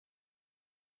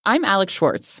I'm Alex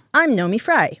Schwartz. I'm Nomi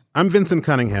Fry. I'm Vincent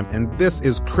Cunningham, and this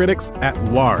is Critics at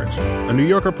Large, a New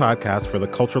Yorker podcast for the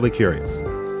culturally curious.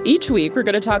 Each week, we're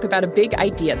going to talk about a big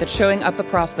idea that's showing up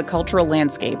across the cultural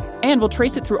landscape, and we'll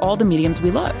trace it through all the mediums we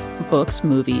love. Books,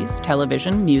 movies,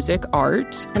 television, music,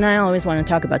 art. And I always want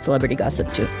to talk about celebrity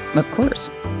gossip, too. Of course.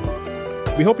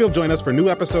 We hope you'll join us for new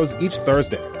episodes each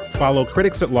Thursday. Follow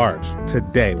Critics at Large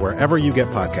today, wherever you get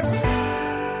podcasts.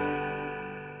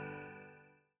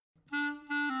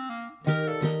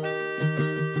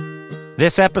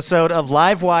 This episode of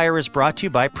Livewire is brought to you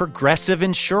by Progressive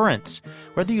Insurance.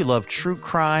 Whether you love true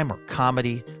crime or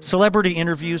comedy, celebrity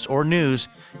interviews or news,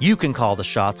 you can call the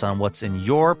shots on what's in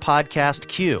your podcast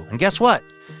queue. And guess what?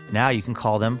 Now you can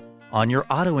call them on your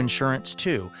auto insurance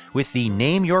too with the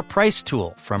Name Your Price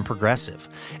tool from Progressive.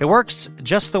 It works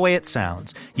just the way it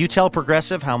sounds. You tell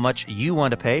Progressive how much you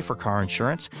want to pay for car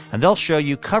insurance, and they'll show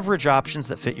you coverage options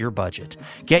that fit your budget.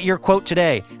 Get your quote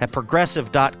today at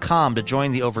Progressive.com to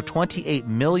join the over 28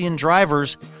 million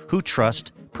drivers who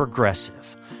trust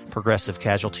Progressive. Progressive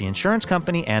Casualty Insurance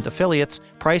Company and affiliates.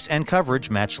 Price and coverage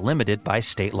match limited by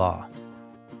state law.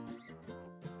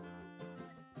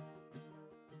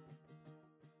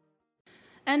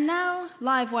 And now,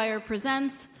 Livewire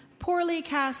presents Poorly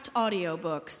Cast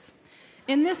Audiobooks.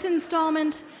 In this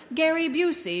installment, Gary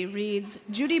Busey reads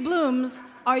Judy Blume's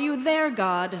Are You There,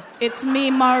 God? It's Me,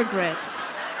 Margaret.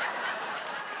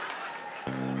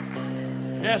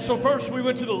 Yeah, so first we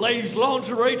went to the ladies'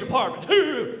 lingerie department.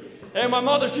 And my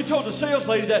mother, she told the sales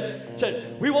lady that,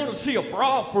 said, we want to see a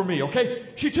bra for me, okay?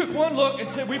 She took one look and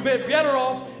said we'd be better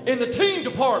off in the teen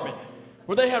department,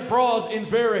 where they had bras in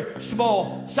very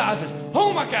small sizes.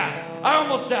 Oh my God, I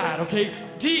almost died, okay?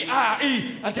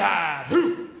 D-I-E, I died.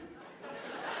 Whew.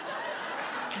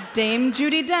 Dame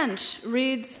Judi Dench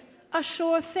reads A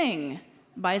Sure Thing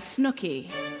by Snooki.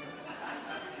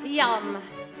 Yum.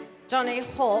 Johnny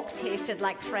Hawk tasted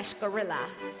like fresh gorilla.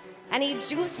 Any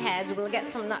juice head will get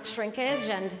some nut shrinkage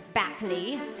and back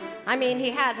knee. I mean, he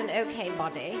had an okay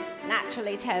body,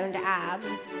 naturally toned abs.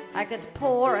 I could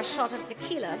pour a shot of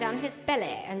tequila down his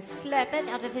belly and slurp it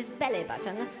out of his belly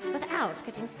button without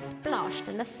getting splashed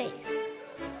in the face.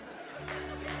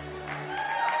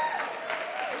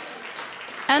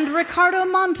 And Ricardo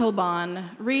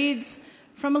Montalban reads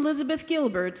from Elizabeth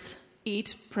Gilbert's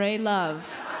Eat, Pray, Love.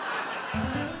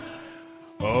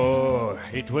 Oh,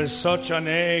 it was such an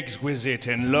exquisite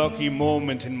and lucky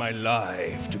moment in my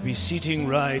life to be sitting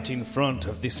right in front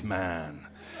of this man.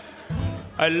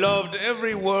 I loved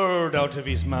every word out of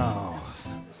his mouth.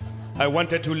 I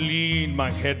wanted to lean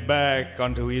my head back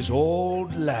onto his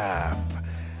old lap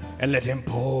and let him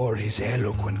pour his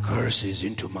eloquent curses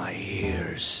into my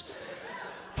ears.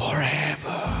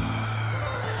 Forever.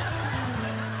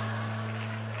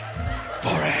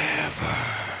 Forever.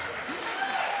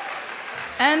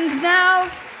 And now,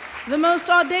 the most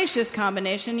audacious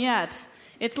combination yet.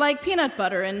 It's like peanut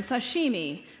butter and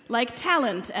sashimi, like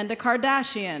talent and a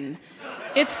Kardashian.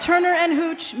 It's Turner and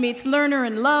Hooch meets Lerner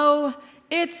and Lowe.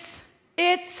 It's...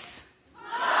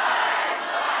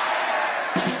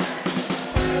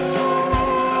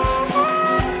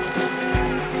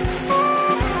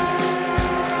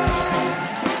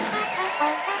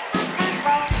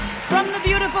 From the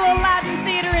beautiful Aladdin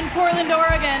Theater in Portland,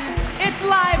 Oregon, it's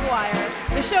Livewire,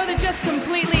 the show that just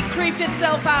completely creeped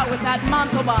itself out with that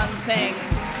Montalban thing.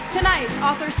 Tonight,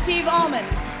 author Steve Almond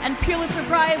and Pulitzer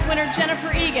Prize winner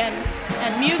Jennifer Egan,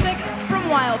 and music from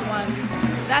Wild Ones.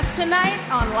 That's tonight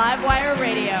on Livewire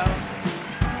Radio.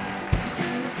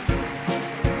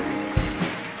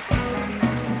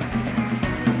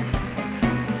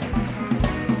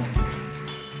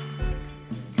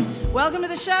 Welcome to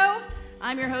the show.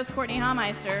 I'm your host, Courtney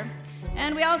Haumeister.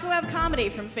 And we also have comedy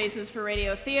from Faces for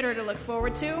Radio Theater to look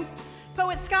forward to.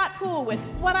 Poet Scott Poole with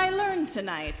What I Learned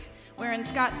Tonight, wherein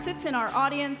Scott sits in our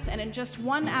audience and in just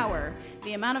 1 hour,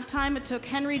 the amount of time it took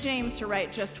Henry James to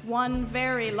write just one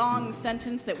very long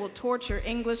sentence that will torture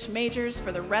English majors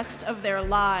for the rest of their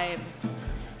lives.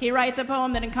 He writes a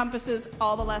poem that encompasses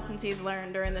all the lessons he's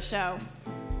learned during the show.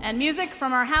 And music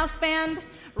from our house band,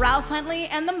 Ralph Huntley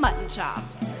and the Mutton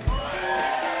Chops.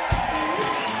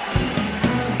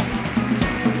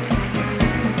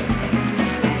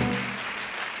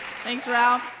 Thanks,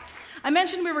 Ralph. I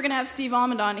mentioned we were going to have Steve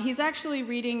Almond on. He's actually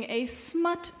reading a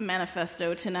smut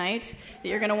manifesto tonight that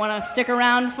you're going to want to stick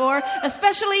around for,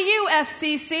 especially you,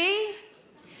 FCC.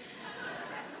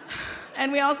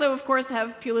 And we also, of course,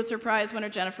 have Pulitzer Prize winner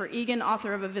Jennifer Egan,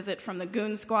 author of A Visit from the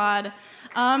Goon Squad.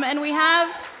 And we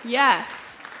have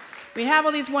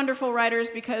all these wonderful writers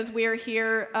because we are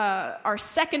here our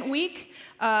second week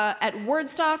at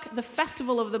Wordstock, the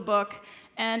festival of the book.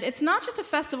 And it's not just a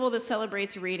festival that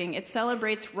celebrates reading, it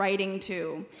celebrates writing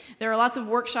too. There are lots of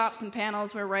workshops and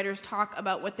panels where writers talk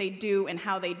about what they do and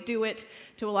how they do it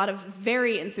to a lot of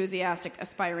very enthusiastic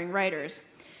aspiring writers.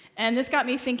 And this got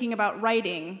me thinking about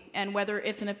writing and whether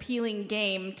it's an appealing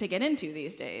game to get into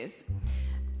these days.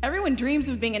 Everyone dreams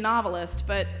of being a novelist,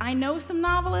 but I know some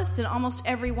novelists, and almost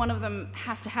every one of them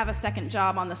has to have a second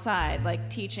job on the side, like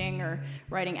teaching or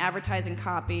writing advertising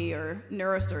copy or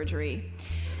neurosurgery.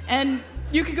 And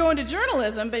you could go into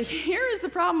journalism, but here is the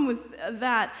problem with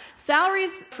that.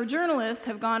 Salaries for journalists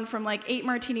have gone from like 8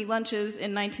 martini lunches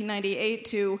in 1998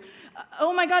 to,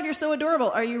 oh my God, you're so adorable.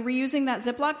 Are you reusing that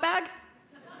Ziploc bag?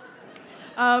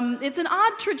 It's an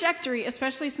odd trajectory,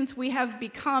 especially since we have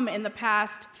become, in the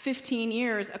past 15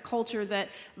 years, a culture that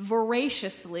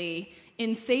voraciously,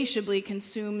 insatiably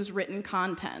consumes written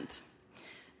content.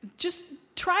 Just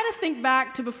try to think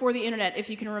back to before the internet,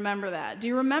 if you can remember that. Do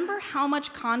you remember how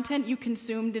much content you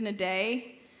consumed in a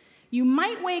day? You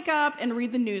might wake up and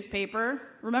read the newspaper.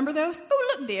 Remember those?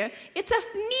 Oh, look, dear, it's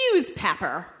a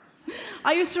newspaper.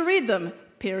 I used to read them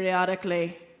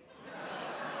periodically.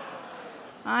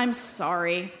 I'm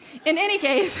sorry. In any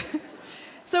case,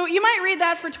 so you might read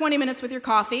that for 20 minutes with your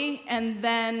coffee, and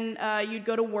then you'd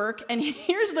go to work, and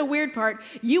here's the weird part,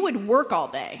 you would work all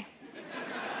day.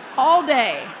 All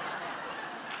day.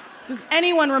 Does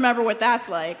anyone remember what that's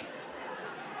like?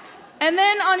 And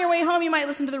then on your way home, you might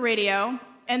listen to the radio,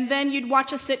 and then you'd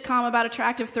watch a sitcom about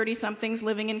attractive 30-somethings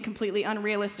living in completely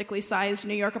unrealistically sized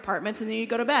New York apartments, and then you'd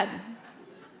go to bed.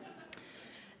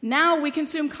 Now we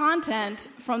consume content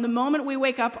from the moment we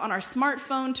wake up on our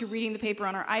smartphone, to reading the paper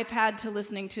on our iPad, to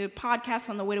listening to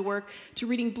podcasts on the way to work, to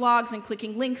reading blogs and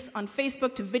clicking links on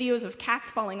Facebook, to videos of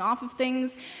cats falling off of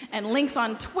things, and links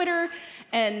on Twitter,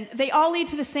 and they all lead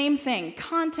to the same thing,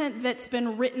 content that's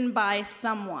been written by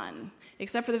someone,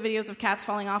 except for the videos of cats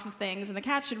falling off of things, and the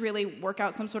cats should really work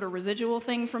out some sort of residual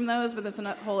thing from those, but that's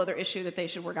a whole other issue that they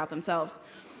should work out themselves.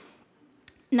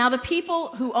 Now the people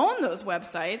who own those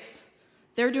websites,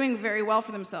 they're doing very well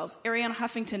for themselves. Arianna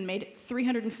Huffington made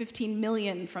 $315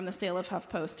 million from the sale of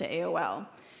HuffPost to AOL.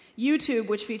 YouTube,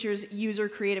 which features user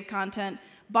creative content,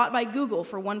 bought by Google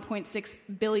for $1.6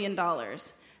 billion.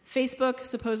 Facebook,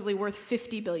 supposedly worth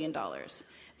 $50 billion.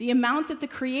 The amount that the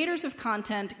creators of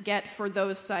content get for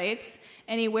those sites,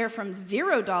 anywhere from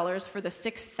 $0 for the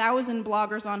 6,000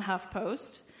 bloggers on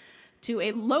HuffPost, to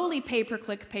a lowly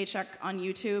pay-per-click paycheck on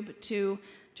YouTube, to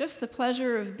just the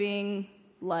pleasure of being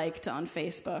liked on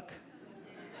Facebook.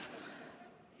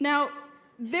 Now,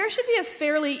 there should be a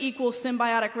fairly equal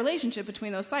symbiotic relationship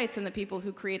between those sites and the people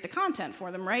who create the content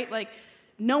for them, right? Like,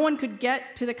 no one could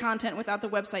get to the content without the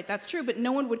website, that's true, but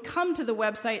no one would come to the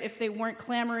website if they weren't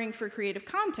clamoring for creative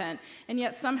content, and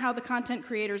yet somehow the content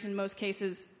creators, in most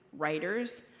cases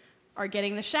writers, are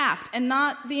getting the shaft, and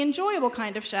not the enjoyable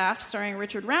kind of Shaft starring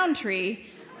Richard Roundtree,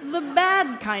 the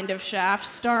bad kind of Shaft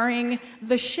starring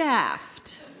The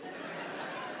Shaft.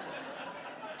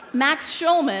 Max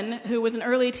Schulman, who was an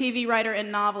early TV writer and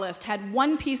novelist, had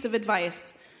one piece of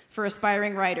advice for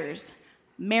aspiring writers: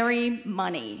 marry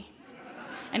money.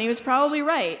 And he was probably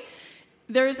right.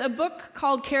 There's a book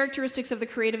called Characteristics of the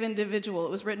Creative Individual.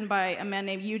 It was written by a man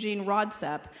named Eugene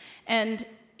Rodsep. And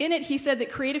in it, he said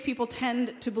that creative people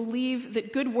tend to believe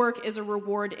that good work is a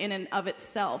reward in and of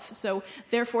itself. So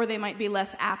therefore, they might be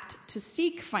less apt to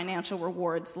seek financial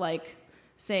rewards like,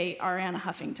 say, Arianna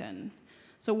Huffington.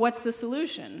 So what's the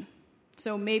solution?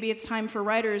 So maybe it's time for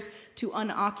writers to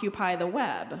unoccupy the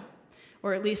web,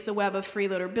 or at least the web of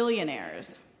freeloader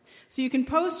billionaires. So you can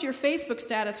post your Facebook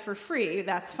status for free,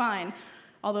 that's fine,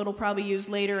 although it'll probably be used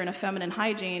later in a feminine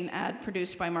hygiene ad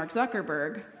produced by Mark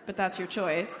Zuckerberg, but that's your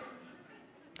choice.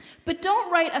 But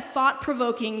don't write a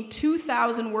thought-provoking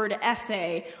 2,000-word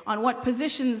essay on what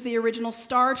positions the original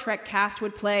Star Trek cast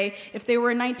would play if they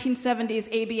were a 1970s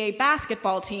ABA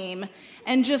basketball team,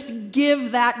 and just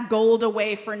give that gold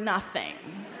away for nothing.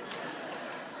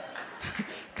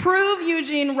 Prove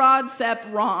Eugene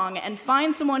Rodsep wrong and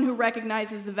find someone who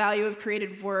recognizes the value of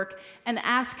creative work and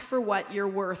ask for what you're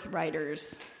worth,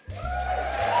 writers.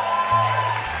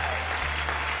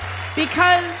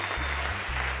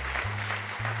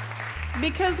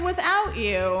 Because without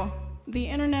you, the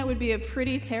internet would be a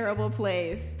pretty terrible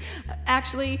place.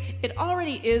 Actually, it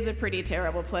already is a pretty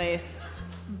terrible place,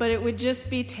 but it would just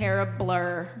be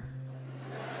terribler.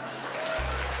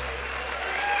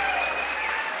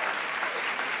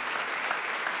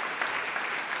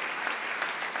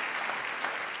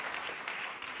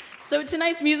 So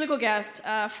tonight's musical guest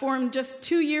formed just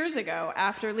 2 years ago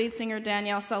after lead singer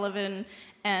Danielle Sullivan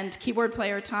and keyboard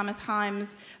player Thomas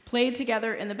Himes played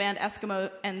together in the band Eskimo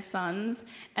and Sons.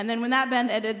 And then when that band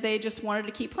ended, they just wanted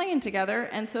to keep playing together,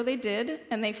 and so they did,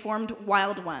 and they formed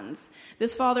Wild Ones.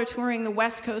 This fall, they're touring the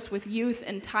West Coast with Youth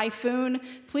and Typhoon.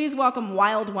 Please welcome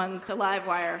Wild Ones to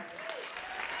Livewire.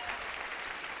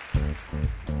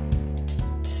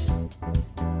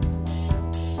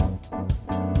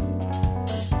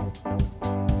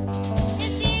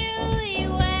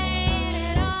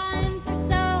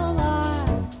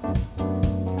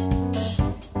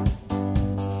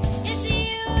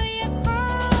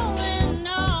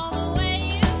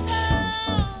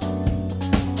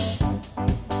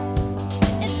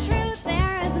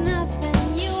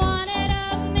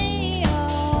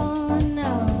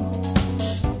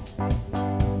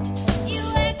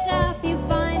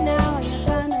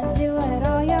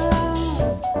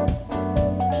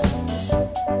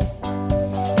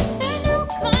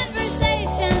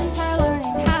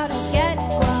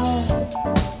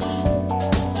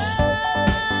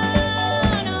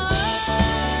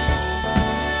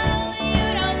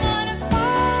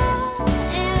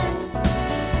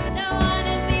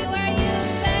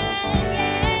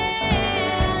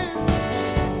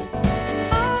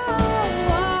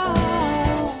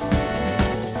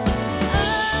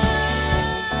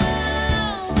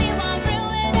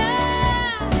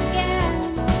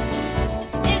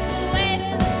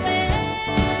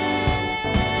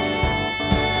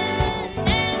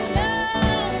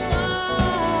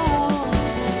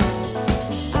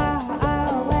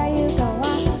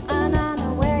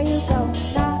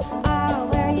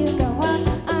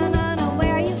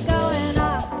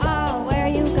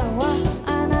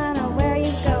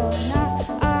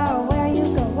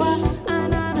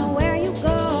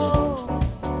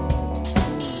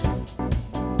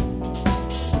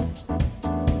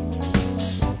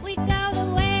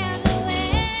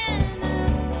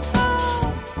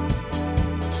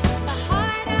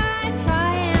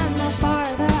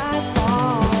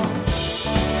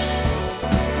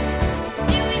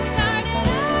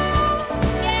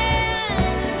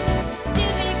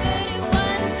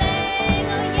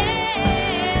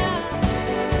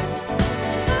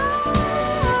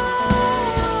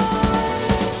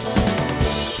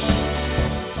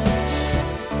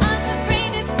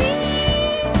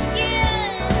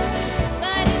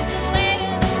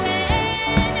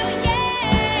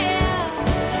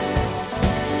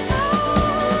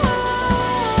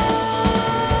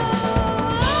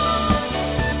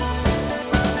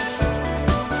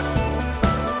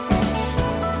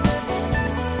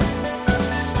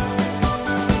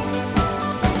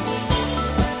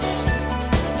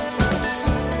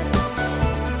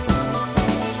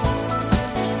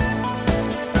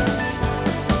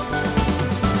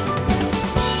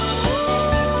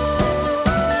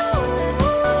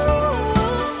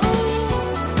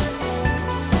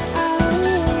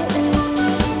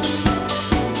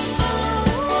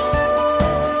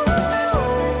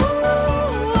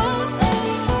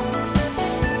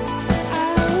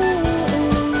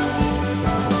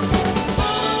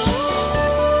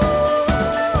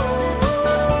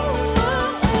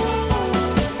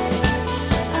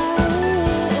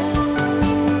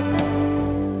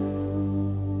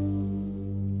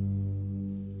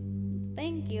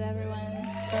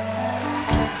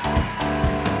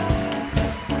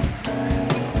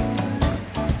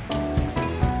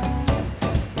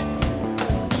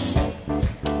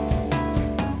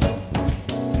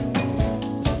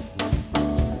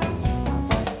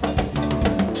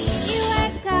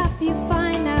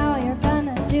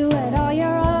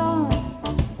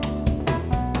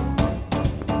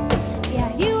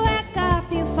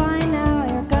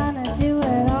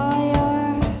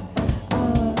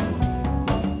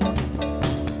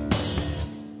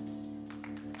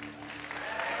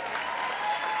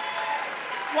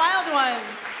 Wild Ones.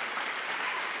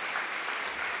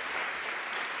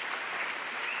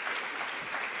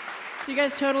 You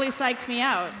guys totally psyched me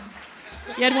out.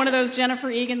 You had one of those Jennifer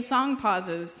Egan song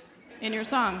pauses in your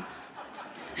song.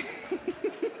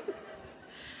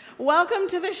 Welcome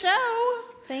to the show.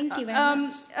 Thank you very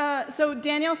much. So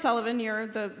Danielle Sullivan, you're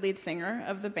the lead singer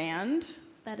of the band.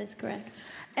 That is correct.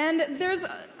 And there's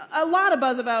a lot of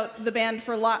buzz about the band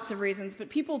for lots of reasons, but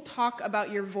people talk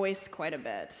about your voice quite a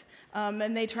bit.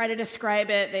 And they try to describe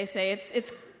it. They say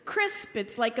it's crisp,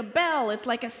 it's like a bell, it's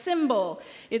like a cymbal.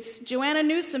 It's Joanna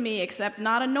Newsom-y, except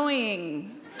not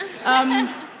annoying. Have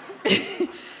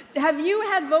you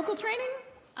had vocal training?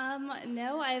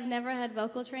 No, I've never had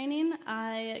vocal training.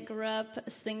 I grew up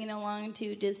singing along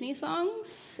to Disney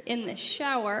songs in the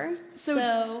shower,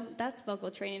 so that's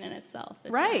vocal training in itself.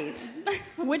 Right.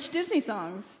 Which Disney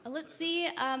songs? Let's see.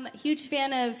 Huge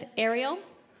fan of Ariel.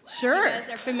 Sure. You guys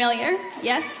are familiar.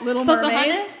 Yes. Little Mermaid.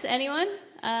 Pocahontas. Anyone?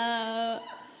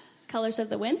 Colors of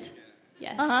the Wind.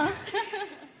 Yes. Uh-huh.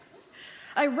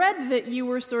 I read that you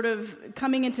were sort of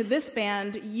coming into this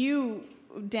band. You,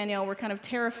 Danielle, were kind of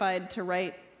terrified to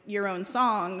write your own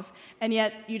songs, and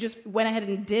yet you just went ahead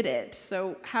and did it.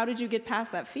 So how did you get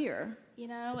past that fear? You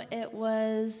know, it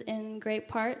was in great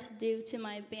part due to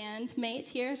my bandmate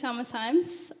here, Thomas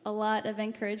Himes. A lot of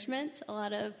encouragement, a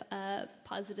lot of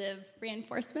positive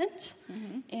reinforcement,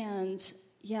 and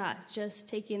yeah, just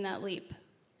taking that leap.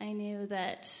 I knew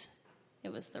that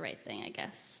it was the right thing, I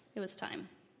guess. It was time.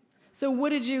 So what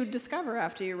did you discover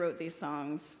after you wrote these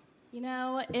songs? You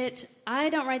know, I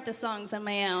don't write the songs on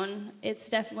my own. It's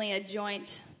definitely a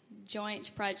joint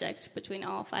project between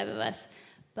all five of us.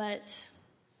 But,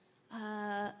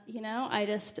 you know, I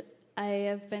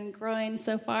have been growing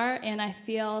so far, and I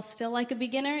feel still like a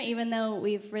beginner. Even though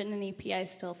we've written an EP, I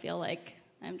still feel like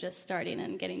I'm just starting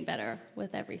and getting better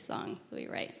with every song that we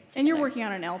write together. And you're working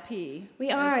on an LP.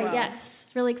 We are, yes.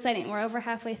 It's really exciting. We're over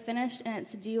halfway finished, and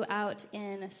it's due out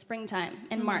in springtime,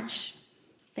 in March.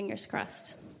 Fingers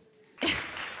crossed.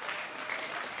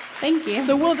 Thank you.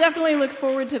 So we'll definitely look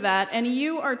forward to that. And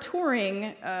you are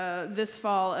touring this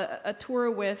fall, a tour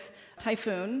with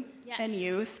Typhoon and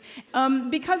Youth.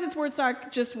 Because it's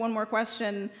Wordstock, just one more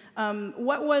question.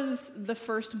 What was the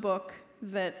first book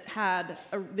that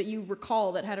you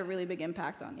recall that had a really big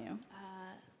impact on you?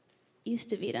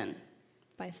 East of Eden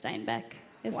by Steinbeck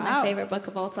is my favorite book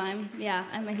of all time. Yeah,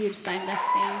 I'm a huge Steinbeck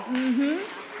fan.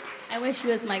 Mm-hmm. I wish he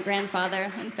was my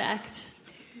grandfather, in fact.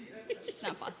 It's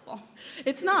not possible.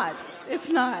 It's not.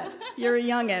 You're a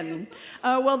youngin'.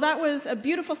 Well, that was a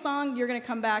beautiful song. You're going to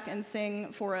come back and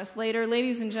sing for us later.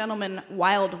 Ladies and gentlemen,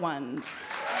 Wild Ones.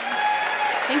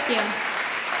 Thank you.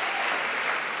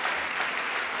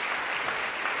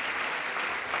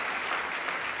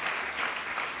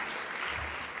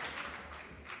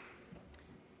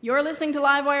 You're listening to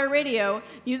Livewire Radio.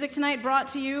 Music tonight brought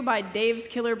to you by Dave's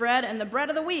Killer Bread and the bread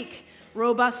of the week,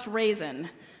 Robust Raisin.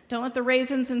 Don't let the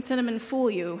raisins and cinnamon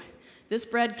fool you. This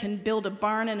bread can build a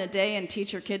barn in a day and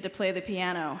teach your kid to play the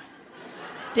piano.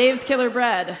 Dave's Killer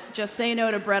Bread. Just say no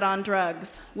to bread on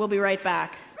drugs. We'll be right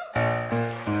back.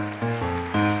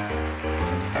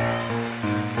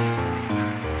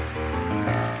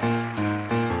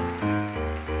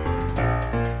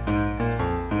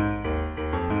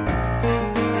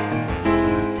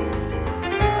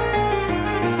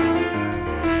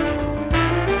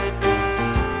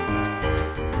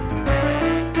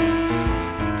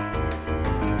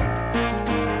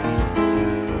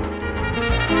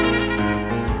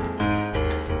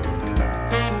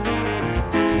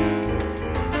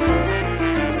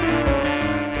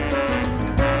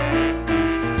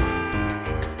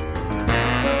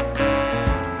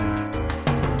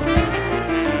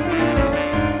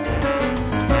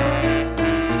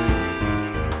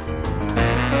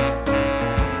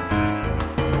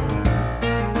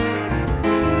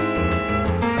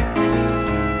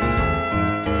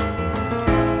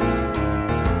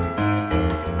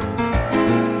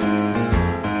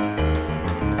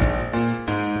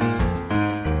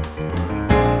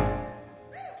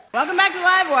 Welcome back to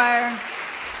Livewire.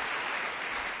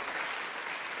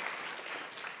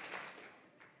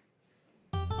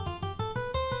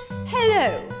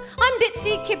 Hello, I'm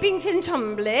Bitsy Kippington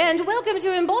Tumbley, and welcome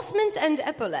to Embossments and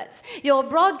Epaulets, your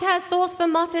broadcast source for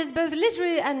matters both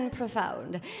literary and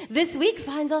profound. This week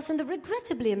finds us in the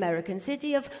regrettably American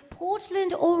city of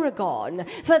Portland, Oregon,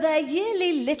 for their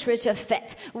yearly literature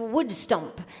fete,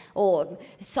 Woodstomp, or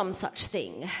some such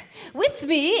thing. With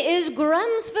me is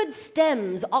Gramsford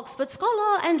Stems, Oxford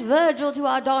scholar, and Virgil to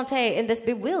our Dante in this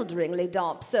bewilderingly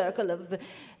dark circle of,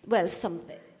 well,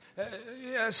 something.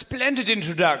 Splendid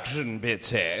introduction,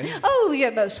 Bitsy. Oh,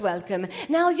 you're most welcome.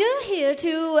 Now, you're here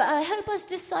to help us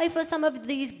decipher some of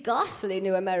these ghastly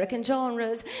new American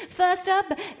genres. First up,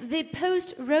 the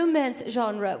post-romance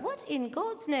genre. What in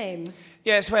God's name?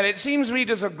 Yes, well, it seems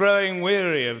readers are growing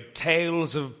weary of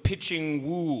tales of pitching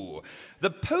woo.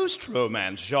 The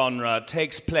post-romance genre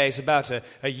takes place about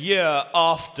a year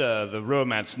after the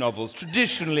romance novels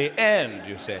traditionally end,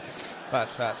 you see. But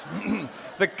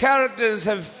the characters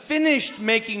have finished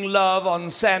making love on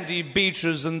sandy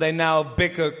beaches and they now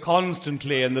bicker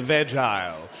constantly in the veg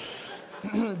aisle.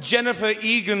 Jennifer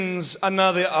Egan's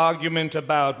Another Argument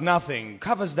About Nothing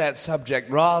covers that subject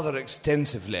rather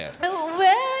extensively. Oh,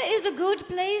 where is a good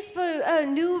place for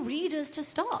new readers to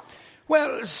start?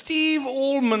 Well, Steve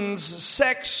Allman's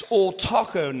Sex or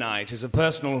Taco Night is a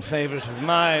personal favorite of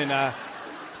mine.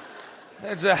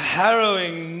 It's a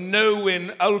harrowing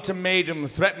no-win ultimatum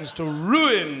threatens to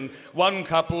ruin one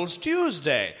couple's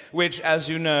Tuesday, which, as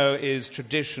you know, is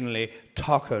traditionally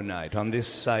taco night on this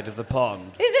side of the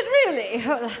pond. Is it really?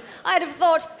 Well, I'd have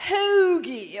thought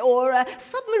hoagie or a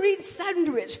submarine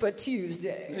sandwich for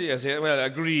Tuesday. Yes, well,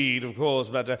 agreed, of course,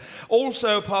 but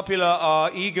also popular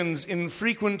are Egan's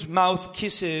infrequent mouth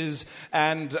kisses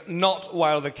and not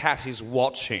while the cat is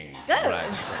watching. Oh.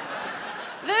 Right.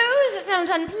 Those sound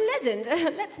unpleasant.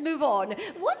 Let's move on.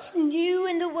 What's new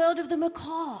in the world of the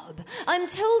macabre? I'm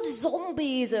told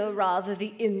zombies are rather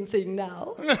the in thing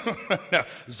now. No,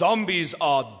 zombies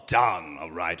are done,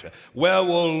 all right.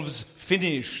 Werewolves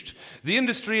finished. The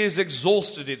industry has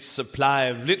exhausted its supply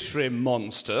of literary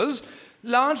monsters,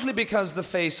 largely because the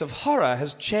face of horror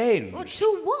has changed. Well,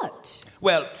 to what?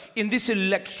 Well, in this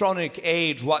electronic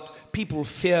age, what people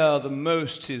fear the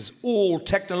most is all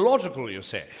technological, you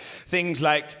see. Things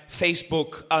like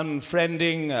Facebook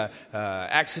unfriending,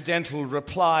 accidental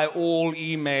reply all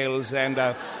emails, and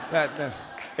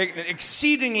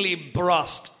exceedingly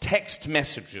brusque text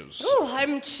messages. Oh,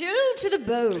 I'm chilled to the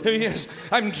bone. Yes,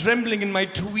 I'm trembling in my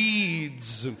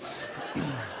tweeds.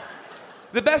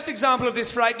 The best example of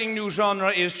this frightening new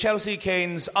genre is Chelsea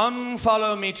Cane's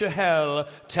Unfollow Me to Hell,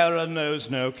 Terror Knows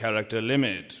No Character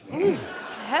Limit.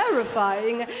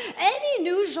 Terrifying. Any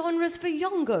new genres for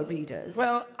younger readers?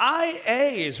 Well,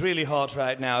 IA is really hot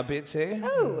right now, Bitsy.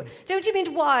 Oh, don't you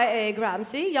mean YA,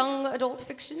 Gramsci? Young adult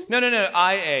fiction? No,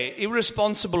 IA,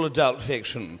 irresponsible adult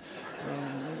fiction.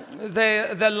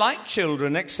 They're like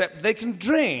children, except they can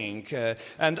drink.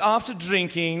 And after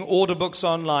drinking, order books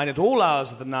online at all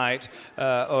hours of the night,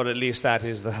 or at least that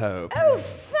is the hope. Oh,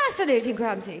 fascinating,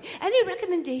 Gramsci. Any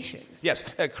recommendations? Yes,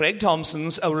 Craig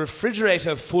Thompson's A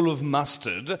Refrigerator Full of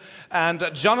Mustard, and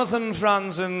Jonathan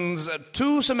Franzen's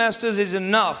 2 Semesters is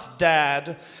Enough,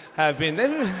 Dad,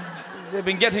 they've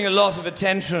been getting a lot of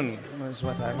attention.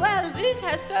 Well, this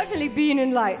has certainly been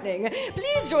enlightening.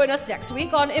 Please join us next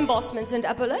week on Embossments and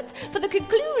Epaulets for the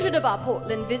conclusion of our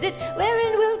Portland visit,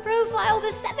 wherein we'll profile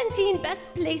the 17 best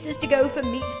places to go for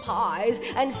meat pies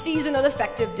and seasonal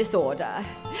affective disorder.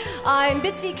 I'm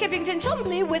Bitsy Kippington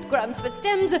Chumbley with Gramsford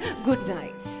Stems. Good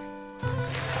night.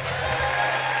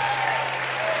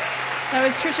 That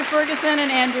was Tricia Ferguson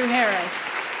and Andrew Harris.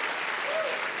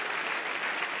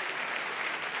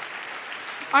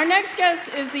 Our next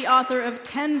guest is the author of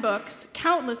 10 books,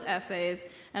 countless essays,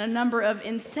 and a number of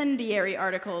incendiary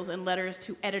articles and letters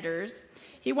to editors.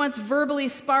 He once verbally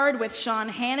sparred with Sean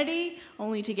Hannity,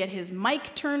 only to get his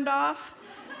mic turned off.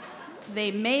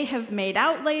 They may have made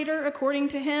out later, according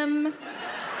to him.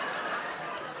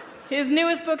 His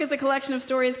newest book is a collection of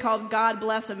stories called God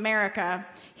Bless America.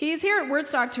 He's here at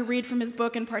Wordstock to read from his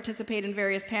book and participate in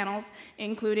various panels,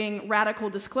 including Radical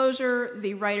Disclosure,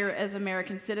 The Writer as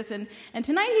American Citizen. And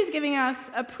tonight he's giving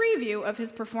us a preview of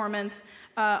his performance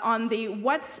on the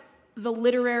What's the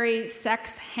Literary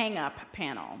Sex Hang-Up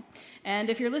panel. And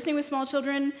if you're listening with small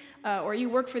children or you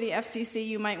work for the FCC,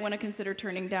 you might want to consider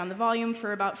turning down the volume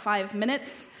for about 5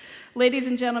 minutes. Ladies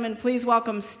and gentlemen, please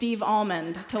welcome Steve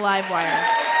Almond to Livewire.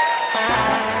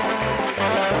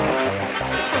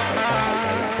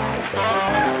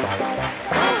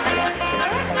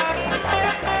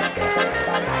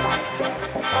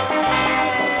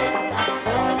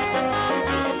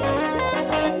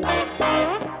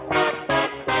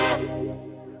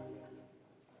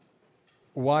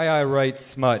 Why I Write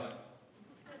Smut,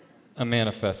 a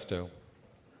manifesto.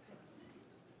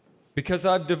 Because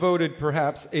I've devoted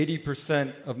perhaps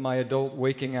 80% of my adult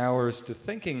waking hours to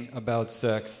thinking about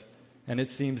sex, and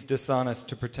it seems dishonest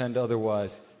to pretend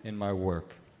otherwise in my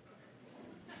work.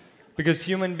 Because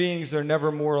human beings are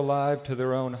never more alive to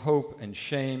their own hope and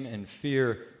shame and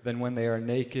fear than when they are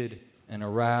naked and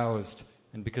aroused,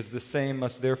 and because the same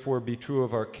must therefore be true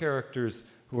of our characters,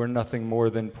 who are nothing more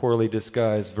than poorly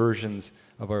disguised versions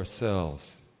of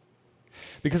ourselves.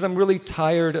 Because I'm really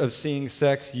tired of seeing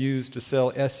sex used to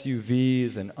sell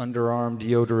SUVs and underarm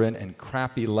deodorant and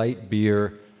crappy light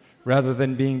beer, rather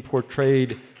than being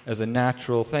portrayed as a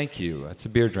natural, thank you, that's a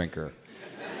beer drinker.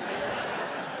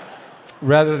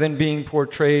 Rather than being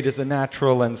portrayed as a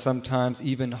natural and sometimes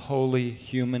even wholly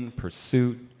human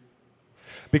pursuit.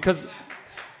 Because...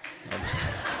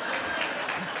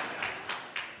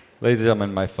 Ladies and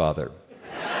gentlemen, my father.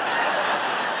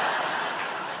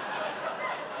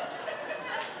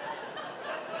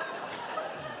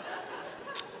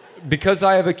 Because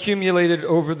I have accumulated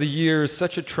over the years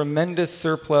such a tremendous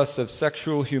surplus of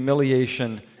sexual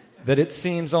humiliation that it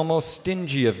seems almost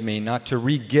stingy of me not to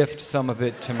re-gift some of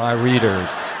it to my readers.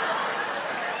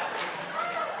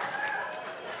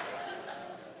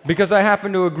 Because I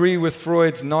happen to agree with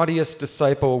Freud's naughtiest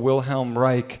disciple, Wilhelm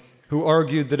Reich, who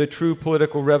argued that a true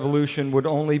political revolution would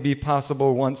only be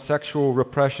possible once sexual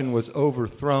repression was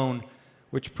overthrown,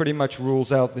 which pretty much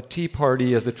rules out the Tea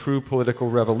Party as a true political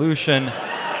revolution.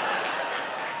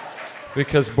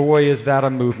 Because boy, is that a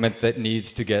movement that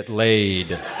needs to get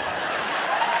laid.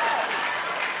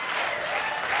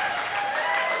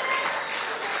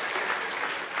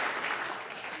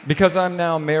 Because I'm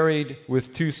now married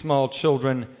with 2 small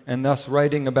children, and thus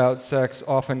writing about sex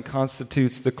often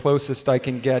constitutes the closest I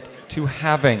can get to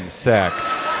having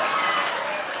sex.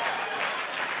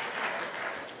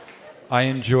 I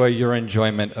enjoy your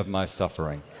enjoyment of my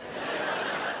suffering.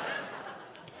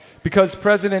 Because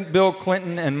President Bill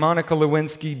Clinton and Monica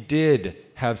Lewinsky did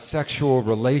have sexual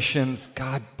relations,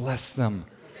 God bless them.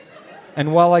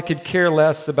 And while I could care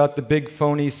less about the big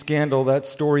phony scandal that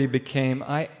story became,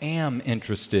 I am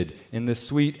interested in the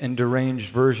sweet and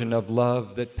deranged version of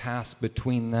love that passed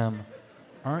between them.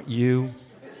 Aren't you?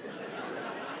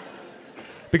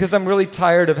 Because I'm really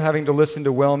tired of having to listen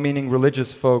to well-meaning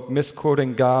religious folk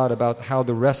misquoting God about how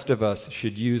the rest of us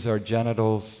should use our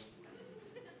genitals.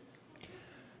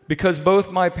 Because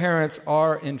both my parents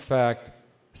are, in fact,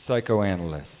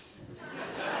 psychoanalysts.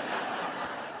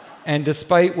 And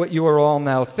despite what you are all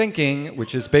now thinking,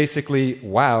 which is basically,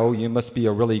 wow, you must be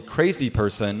a really crazy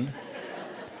person,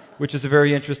 which is a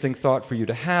very interesting thought for you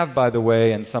to have, by the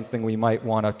way, and something we might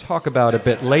want to talk about a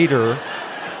bit later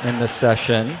in the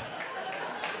session.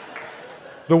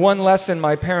 The one lesson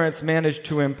my parents managed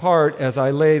to impart as I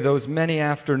lay those many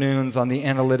afternoons on the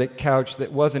analytic couch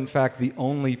that was, in fact, the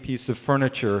only piece of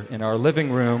furniture in our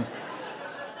living room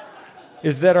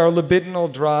is that our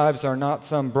libidinal drives are not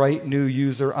some bright new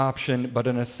user option, but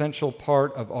an essential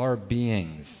part of our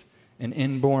beings, an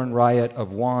inborn riot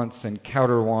of wants and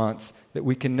counter-wants that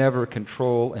we can never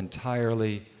control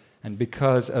entirely. And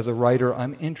because, as a writer,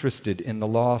 I'm interested in the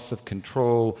loss of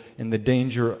control, in the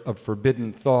danger of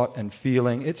forbidden thought and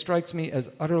feeling, it strikes me as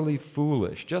utterly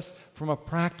foolish, just from a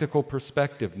practical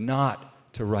perspective,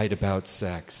 not to write about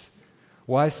sex.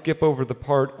 Why skip over the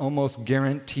part almost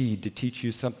guaranteed to teach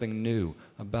you something new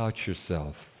about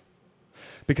yourself?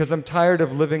 Because I'm tired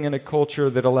of living in a culture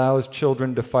that allows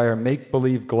children to fire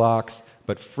make-believe Glocks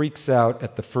but freaks out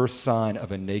at the first sign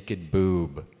of a naked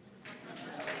boob.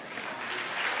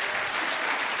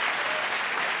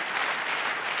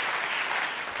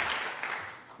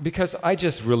 Because I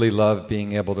just really love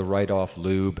being able to write off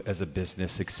lube as a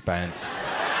business expense.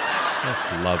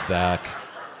 Just love that.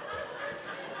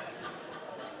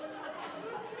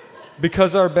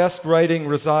 Because our best writing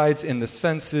resides in the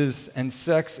senses, and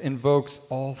sex invokes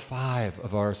all 5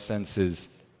 of our senses,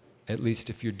 at least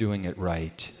if you're doing it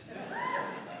right.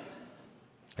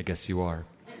 I guess you are.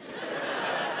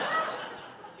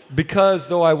 Because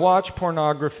though I watch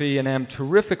pornography and am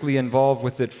terrifically involved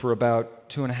with it for about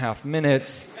 2.5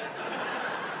 minutes,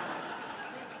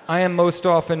 I am most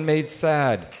often made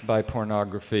sad by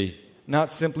pornography.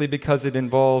 Not simply because it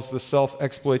involves the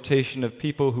self-exploitation of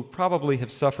people who probably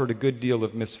have suffered a good deal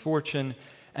of misfortune,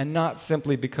 and not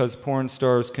simply because porn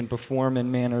stars can perform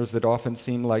in manners that often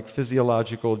seem like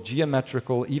physiological,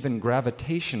 geometrical, even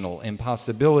gravitational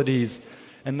impossibilities,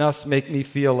 and thus make me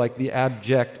feel like the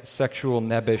abject sexual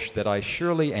nebbish that I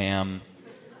surely am,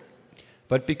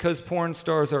 but because porn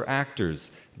stars are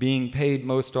actors, being paid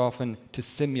most often to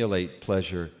simulate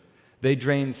pleasure. They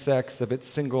drain sex of its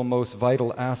single most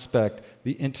vital aspect,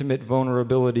 the intimate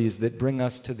vulnerabilities that bring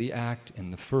us to the act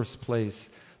in the first place,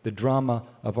 the drama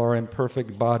of our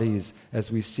imperfect bodies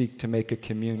as we seek to make a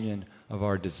communion of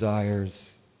our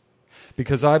desires.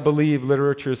 Because I believe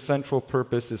literature's central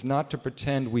purpose is not to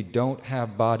pretend we don't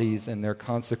have bodies and their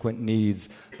consequent needs,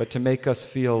 but to make us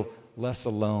feel less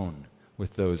alone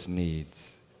with those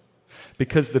needs.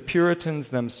 Because the Puritans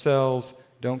themselves,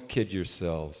 don't kid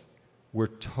yourselves, were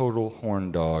total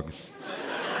horn dogs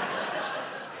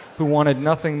who wanted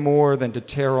nothing more than to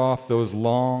tear off those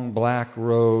long black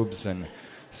robes and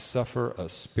suffer a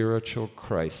spiritual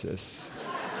crisis.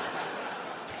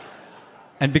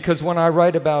 And because when I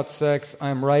write about sex,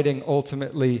 I'm writing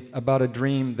ultimately about a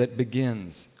dream that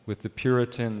begins with the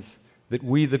Puritans, that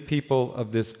we, the people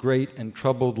of this great and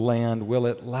troubled land, will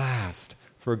at last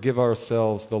forgive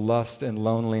ourselves the lust and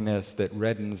loneliness that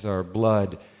reddens our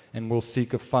blood, and will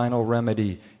seek a final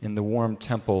remedy in the warm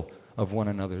temple of one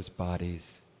another's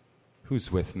bodies.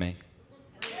 Who's with me?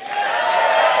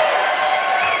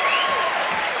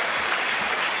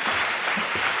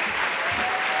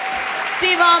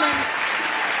 Steve Almond.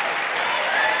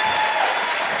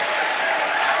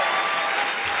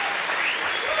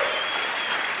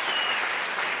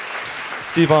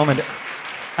 Steve Almond,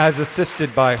 as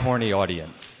assisted by horny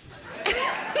audience.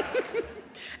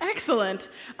 Excellent.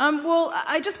 Well,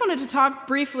 I just wanted to talk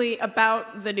briefly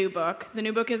about the new book. The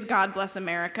new book is God Bless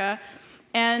America.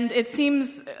 And it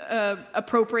seems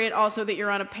appropriate also that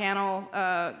you're on a panel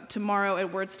tomorrow at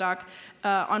Wordstock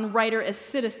on writer as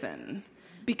citizen.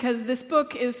 Because this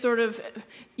book is sort of,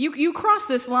 you cross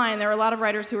this line. There are a lot of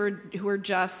writers who are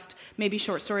just maybe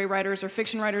short story writers or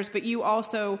fiction writers, but you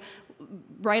also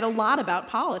write a lot about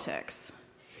politics.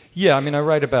 Yeah, I mean, I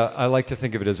like to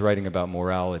think of it as writing about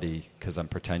morality because I'm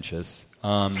pretentious.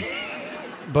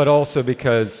 But also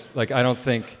because, I don't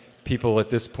think people at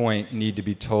this point need to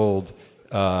be told,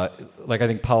 I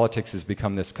think politics has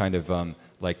become this kind of,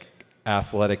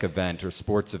 athletic event or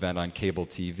sports event on cable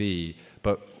TV.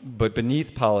 But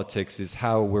beneath politics is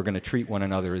how we're going to treat one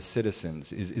another as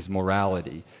citizens, is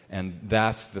morality. And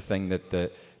that's the thing that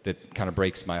kind of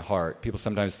breaks my heart. People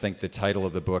sometimes think the title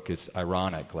of the book is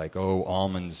ironic,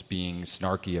 Almond's being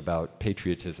snarky about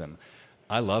patriotism.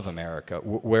 I love America.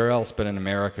 Where else but in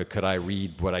America could I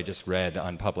read what I just read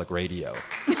on public radio?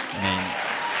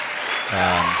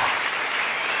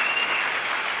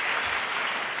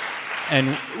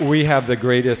 And we have the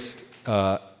greatest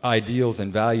ideals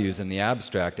and values in the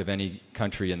abstract of any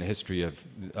country in the history of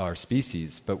our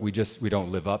species, but we don't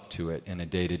live up to it in a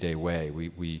day-to-day way.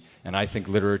 And I think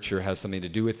literature has something to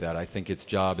do with that. I think its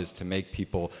job is to make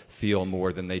people feel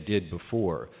more than they did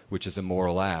before, which is a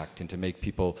moral act, and to make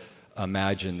people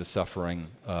imagine the suffering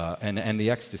and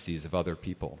the ecstasies of other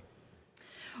people.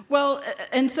 Well,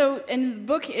 and the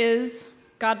book is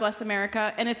God Bless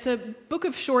America, and it's a book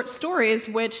of short stories,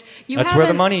 which That's where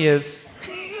the money is.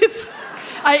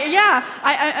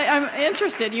 I'm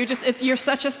interested. You're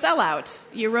such a sellout.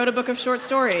 You wrote a book of short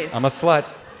stories. I'm a slut.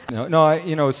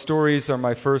 No, stories are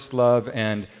my first love,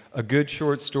 and a good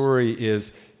short story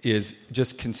is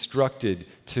just constructed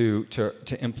to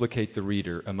implicate the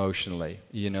reader emotionally.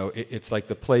 It's like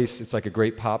it's like a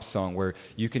great pop song where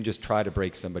you can just try to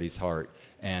break somebody's heart.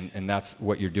 And that's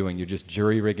what you're doing. You're just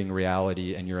jury-rigging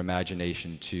reality and your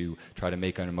imagination to try to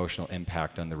make an emotional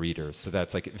impact on the reader. So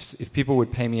that's if people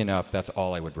would pay me enough, that's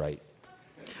all I would write.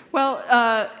 Well,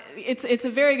 it's a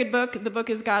very good book. The book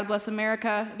is God Bless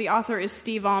America. The author is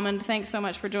Steve Almond. Thanks so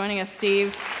much for joining us,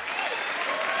 Steve.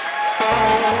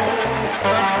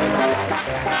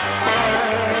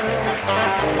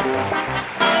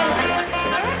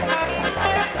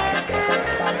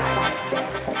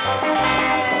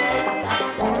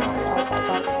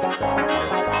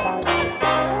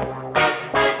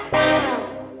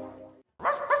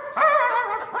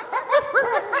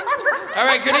 All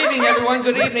right, good evening, everyone.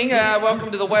 Good evening.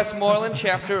 Welcome to the Westmoreland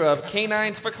chapter of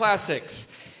Canines for Classics,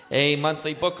 a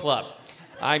monthly book club.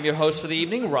 I'm your host for the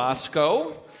evening,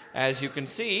 Roscoe. As you can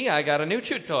see, I got a new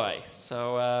chew toy,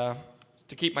 so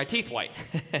to keep my teeth white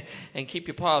and keep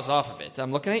your paws off of it.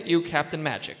 I'm looking at you, Captain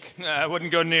Magic. I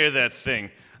wouldn't go near that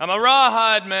thing. I'm a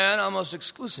rawhide man, almost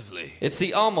exclusively. It's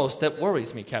the almost that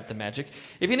worries me, Captain Magic.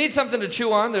 If you need something to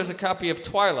chew on, there's a copy of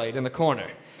Twilight in the corner.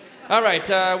 All right,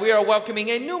 we are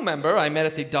welcoming a new member I met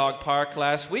at the dog park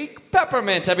last week.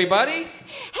 Peppermint, everybody.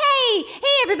 Hey,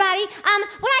 everybody.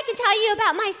 What I can tell you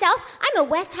about myself, I'm a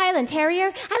West Highland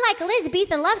Terrier. I like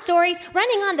Elizabethan love stories,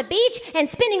 running on the beach, and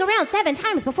spinning around 7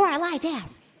 times before I lie down.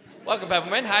 Welcome,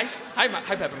 Peppermint. Hi, Peppermint.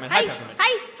 Hi. Peppermint.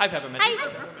 Hi. Peppermint. Hi.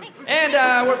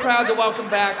 And we're proud to welcome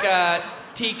back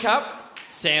Teacup,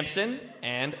 Samson,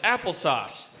 and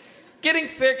Applesauce. Getting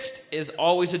fixed is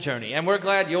always a journey, and we're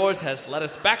glad yours has led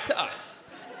us back to us.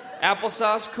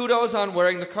 Applesauce, kudos on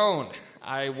wearing the cone.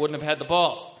 I wouldn't have had the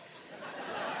balls.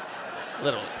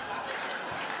 Literally.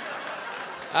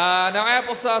 Now,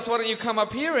 Applesauce, why don't you come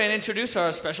up here and introduce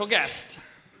our special guest?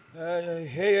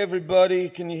 Hey, everybody.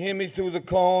 Can you hear me through the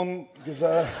cone? Because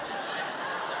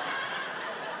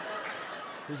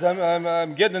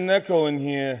I'm getting an echo in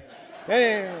here.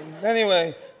 Hey,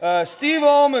 anyway, Steve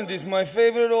Almond is my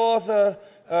favorite author.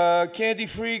 Candy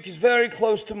Freak is very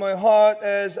close to my heart,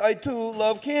 as I, too,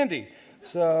 love candy.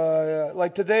 So,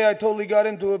 like today, I totally got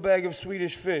into a bag of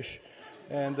Swedish fish.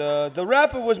 And the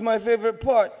wrapper was my favorite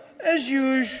part, as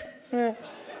usual.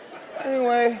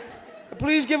 Anyway,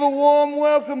 please give a warm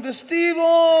welcome to Steve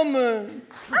Almond.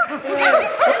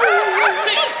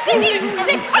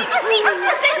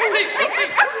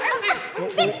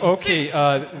 Okay,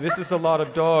 this is a lot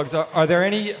of dogs. Are there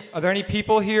any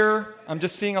people here? I'm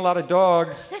just seeing a lot of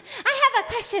dogs. I have a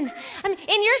question.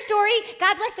 In your story,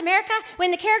 God Bless America,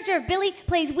 when the character of Billy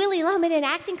plays Willie Loman in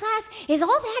acting class, is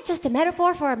all that just a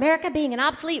metaphor for America being an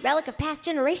obsolete relic of past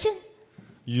generations?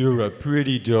 You're a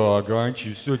pretty dog, aren't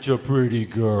you? Such a pretty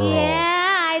girl.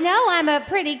 Yeah, I know I'm a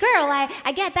pretty girl.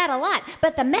 I get that a lot.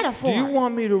 But the metaphor... Do you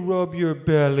want me to rub your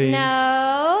belly? No,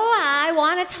 I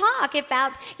want to talk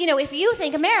about, if you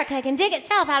think America can dig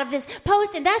itself out of this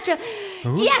post-industrial...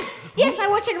 Yes, I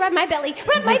want you to rub my belly.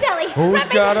 Rub my belly. Who's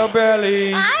got a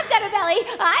belly? I've got a belly.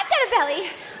 I've got a belly.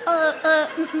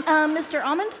 Mr.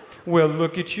 Almond? Well,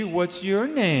 look at you. What's your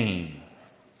name?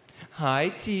 Hi,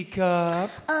 Teacup.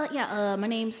 My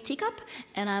name's Teacup,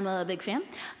 and I'm a big fan.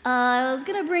 I was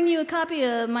gonna bring you a copy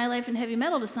of My Life in Heavy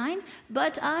Metal to sign,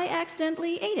 but I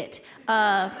accidentally ate it.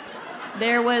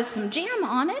 There was some jam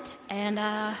on it, and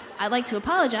I'd like to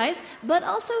apologize, but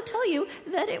also tell you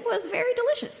that it was very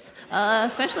delicious,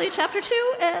 especially Chapter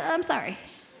 2. I'm sorry.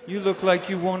 You look like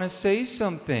you want to say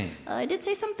something. I did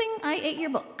say something. I ate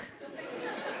your book.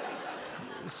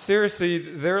 Seriously,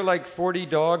 there are like 40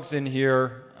 dogs in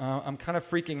here. I'm kind of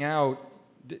freaking out.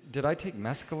 Did I take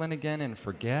mescaline again and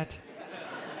forget?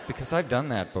 Because I've done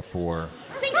that before.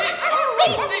 Steve!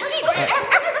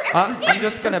 I'm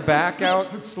just going to back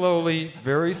out slowly,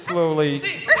 very slowly.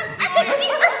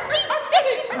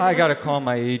 I got to call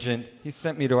my agent. He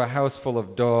sent me to a house full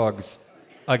of dogs.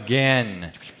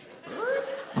 Again.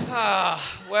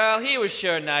 Well, he was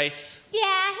sure nice.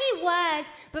 Yeah, he was.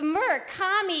 But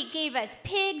Murakami gave us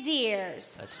pig's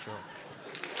ears. That's true.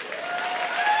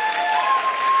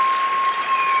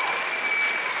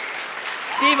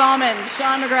 Steve Almond,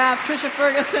 Sean McGrath, Trisha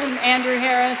Ferguson, Andrew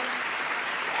Harris,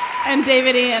 and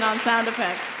David Ian on sound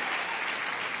effects.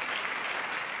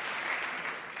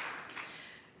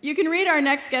 You can read our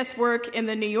next guest's work in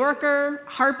The New Yorker,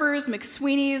 Harper's,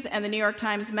 McSweeney's, and the New York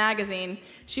Times Magazine.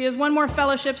 She has won more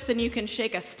fellowships than you can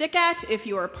shake a stick at if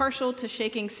you are partial to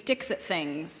shaking sticks at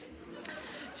things.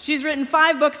 She's written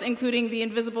 5 books, including The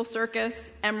Invisible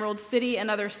Circus, Emerald City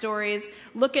and Other Stories,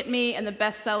 Look at Me, and the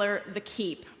bestseller The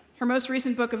Keep. Her most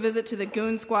recent book, A Visit to the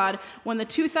Goon Squad, won the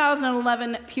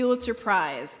 2011 Pulitzer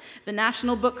Prize, the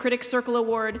National Book Critics Circle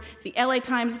Award, the LA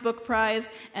Times Book Prize,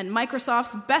 and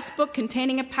Microsoft's Best Book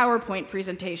Containing a PowerPoint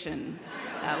Presentation.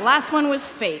 That last one was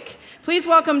fake. Please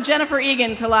welcome Jennifer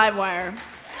Egan to Livewire.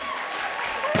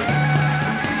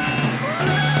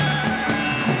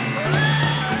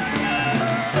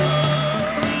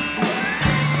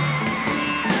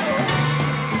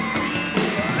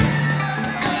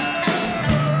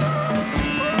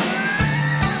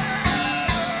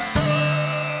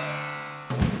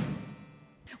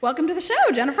 Welcome to the show,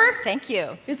 Jennifer. Thank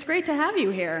you. It's great to have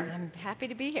you here. I'm happy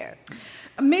to be here.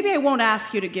 Maybe I won't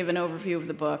ask you to give an overview of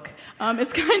the book.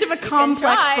 It's kind of a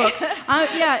complex book.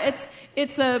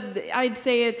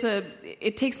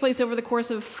 It takes place over the course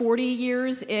of 40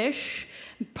 years-ish,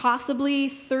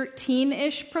 possibly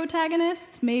 13-ish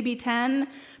protagonists, maybe 10,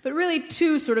 but really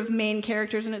 2 sort of main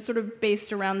characters, and it's sort of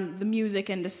based around the music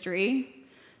industry.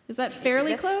 Is that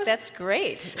fairly close? That's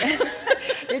great.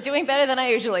 You're doing better than I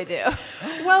usually do.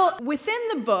 Well, within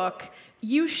the book,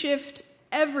 you shift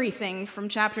everything from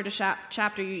chapter to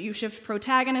chapter. You shift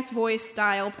protagonist, voice,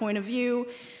 style, point of view.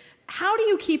 How do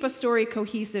you keep a story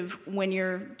cohesive when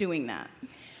you're doing that?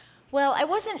 Well, I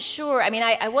wasn't sure. I mean,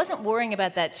 I wasn't worrying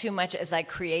about that too much as I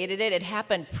created it. It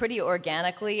happened pretty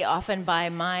organically, often by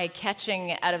my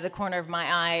catching out of the corner of my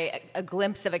eye a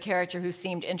glimpse of a character who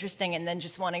seemed interesting and then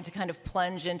just wanting to kind of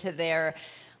plunge into their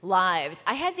lives.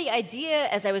 I had the idea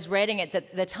as I was writing it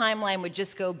that the timeline would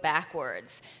just go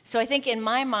backwards. So I think in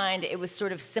my mind it was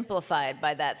sort of simplified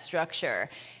by that structure.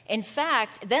 In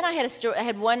fact, then I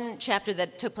had one chapter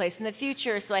that took place in the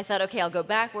future, so I thought, okay, I'll go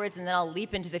backwards and then I'll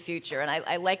leap into the future, and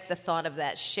I liked the thought of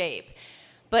that shape.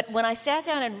 But when I sat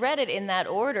down and read it in that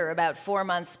order about 4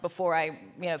 months before I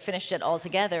finished it all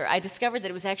together, I discovered that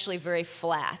it was actually very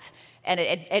flat. And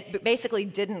it basically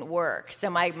didn't work. So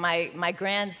my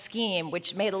grand scheme,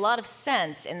 which made a lot of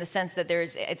sense in the sense that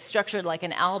it's structured like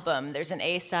an album. There's an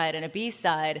A side and a B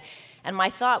side. And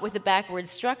my thought with the backward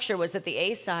structure was that the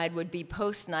A side would be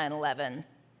post 9/11,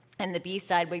 and the B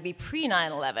side would be pre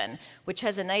 9/11, which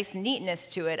has a nice neatness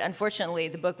to it. Unfortunately,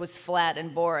 the book was flat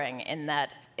and boring in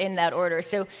that order.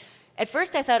 So at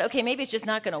first I thought, okay, maybe it's just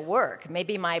not going to work.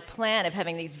 Maybe my plan of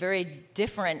having these very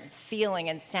different feeling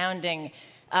and sounding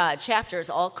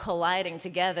chapters all colliding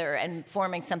together and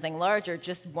forming something larger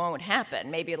just won't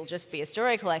happen. Maybe it'll just be a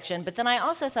story collection. But then I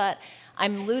also thought,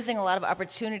 I'm losing a lot of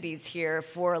opportunities here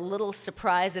for little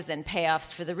surprises and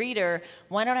payoffs for the reader.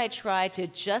 Why don't I try to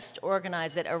just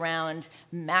organize it around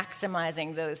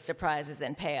maximizing those surprises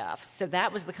and payoffs? So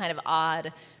that was the kind of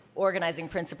odd organizing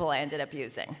principle I ended up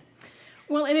using.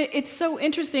 Well, and it's so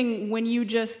interesting when you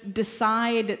just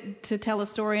decide to tell a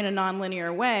story in a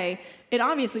nonlinear way. It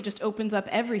obviously just opens up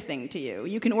everything to you.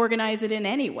 You can organize it in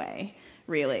any way,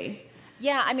 really.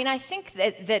 Yeah, I mean, I think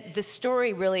that the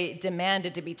story really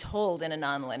demanded to be told in a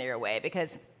nonlinear way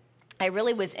because I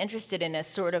really was interested in a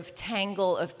sort of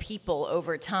tangle of people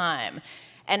over time.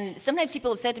 And sometimes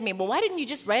people have said to me, well, why didn't you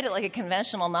just write it like a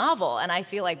conventional novel? And I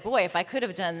feel like, boy, if I could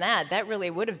have done that, that really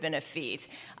would have been a feat.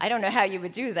 I don't know how you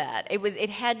would do that. It was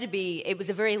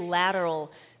a very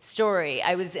lateral story.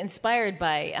 I was inspired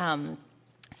by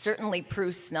certainly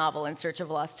Proust's novel In Search of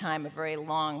Lost Time, a very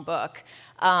long book,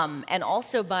 and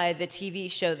also by the TV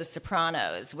show The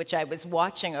Sopranos, which I was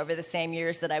watching over the same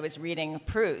years that I was reading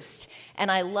Proust.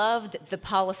 And I loved the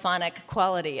polyphonic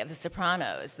quality of The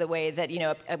Sopranos, the way that,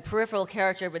 a peripheral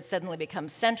character would suddenly become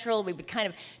central. We would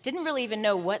didn't really even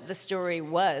know what the story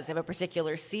was of a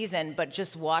particular season, but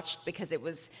just watched because it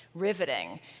was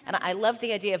riveting. And I loved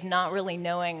the idea of not really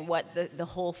knowing what the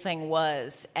whole thing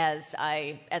was as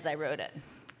I wrote it.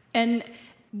 And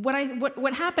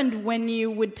what happened when you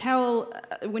would tell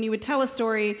a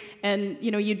story and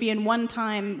you'd be in one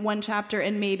chapter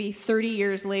and maybe 30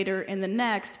 years later in the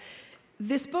next,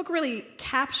 this book really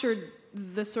captured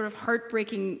the sort of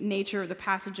heartbreaking nature of the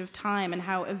passage of time and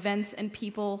how events and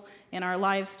people in our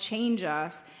lives change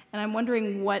us. And I'm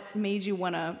wondering what made you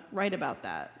want to write about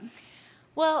that.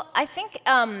 Well, I think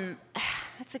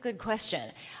that's a good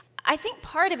question. I think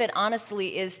part of it,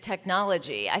 honestly, is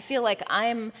technology. I feel like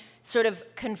I'm sort of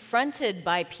confronted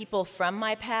by people from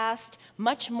my past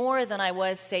much more than I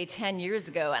was, say, 10 years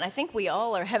ago. And I think we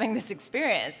all are having this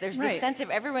experience. There's this sense of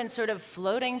everyone sort of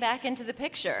floating back into the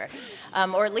picture,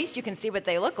 or at least you can see what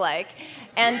they look like.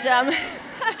 And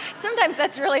sometimes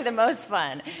that's really the most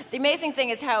fun. The amazing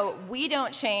thing is how we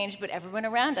don't change, but everyone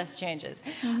around us changes.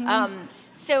 Mm-hmm.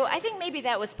 So I think maybe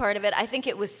that was part of it. I think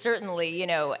it was certainly,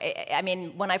 I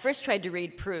mean, when I first tried to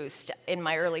read Proust in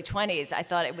my early 20s,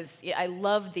 I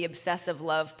loved the obsessive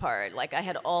love part. Like, I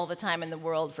had all the time in the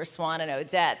world for Swann and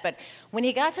Odette. But when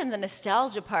he got to the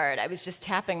nostalgia part, I was just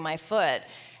tapping my foot.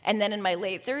 And then in my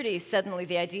late 30s, suddenly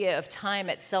the idea of time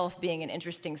itself being an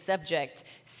interesting subject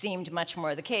seemed much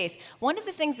more the case. One of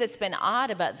the things that's been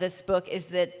odd about this book is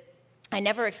that I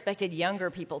never expected younger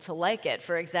people to like it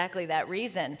for exactly that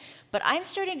reason. But I'm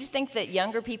starting to think that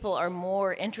younger people are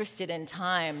more interested in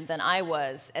time than I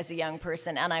was as a young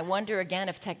person. And I wonder, again,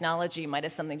 if technology might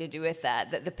have something to do with that.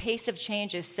 That the pace of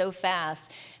change is so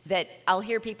fast that I'll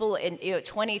hear people in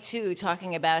 22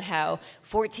 talking about how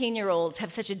 14-year-olds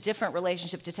have such a different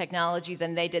relationship to technology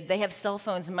than they did. They have cell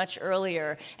phones much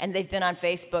earlier, and they've been on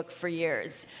Facebook for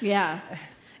years. Yeah.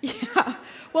 Yeah.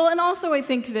 Well, and also I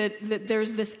think that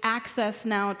there's this access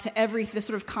now to this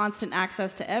sort of constant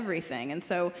access to everything. And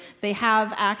so they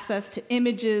have access to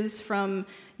images from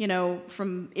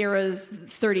eras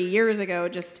 30 years ago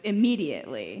just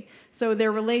immediately. So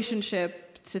their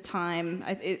relationship to time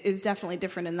is definitely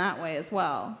different in that way as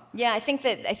well. Yeah, I think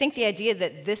the idea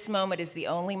that this moment is the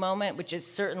only moment, which is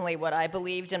certainly what I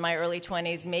believed in my early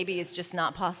 20s, maybe is just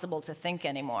not possible to think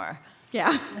anymore.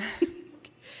 Yeah.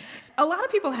 A lot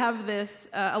of people have this,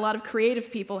 a lot of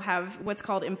creative people have what's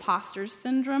called imposter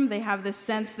syndrome. They have this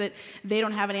sense that they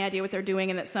don't have any idea what they're doing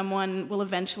and that someone will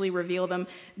eventually reveal them.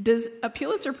 Does a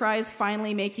Pulitzer Prize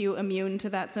finally make you immune to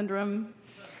that syndrome?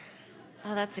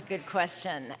 Oh, that's a good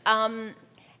question.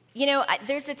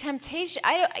 There's a temptation.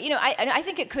 I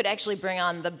think it could actually bring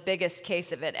on the biggest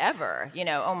case of it ever.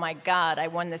 Oh my God, I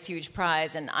won this huge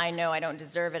prize, and I know I don't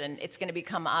deserve it, and it's going to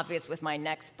become obvious with my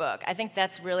next book. I think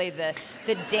that's really the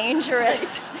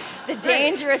dangerous,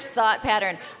 thought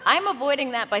pattern. I'm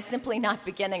avoiding that by simply not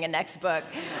beginning a next book.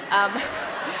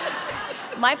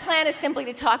 My plan is simply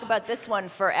to talk about this one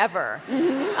forever,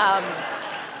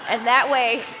 and that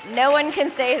way, no one can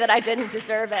say that I didn't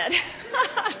deserve it.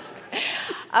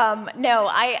 No,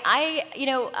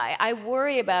 I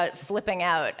worry about flipping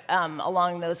out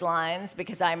along those lines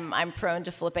because I'm prone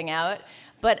to flipping out.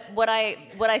 But what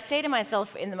I say to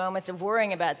myself in the moments of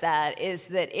worrying about that is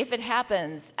that if it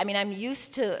happens, I mean, I'm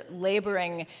used to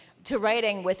laboring to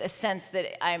writing with a sense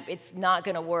that it's not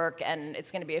going to work and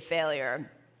it's going to be a failure.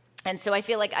 And so I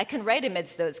feel like I can write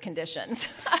amidst those conditions.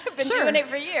 I've been doing it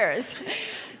for years.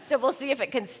 So we'll see if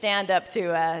it can stand up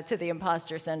to the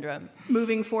imposter syndrome.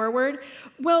 Moving forward.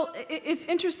 Well, it's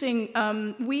interesting.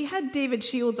 We had David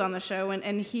Shields on the show,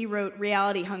 and he wrote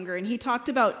Reality Hunger, and he talked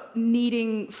about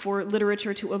needing for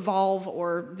literature to evolve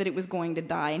or that it was going to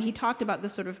die. And he talked about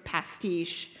this sort of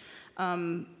pastiche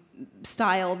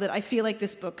style that I feel like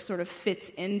this book sort of fits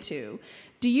into.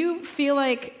 Do you feel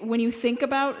like when you think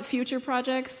about future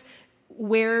projects,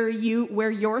 where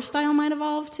your style might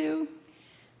evolve to?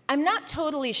 I'm not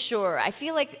totally sure. I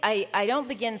feel like I don't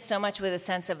begin so much with a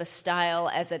sense of a style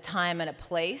as a time and a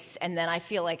place, and then I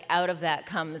feel like out of that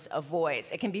comes a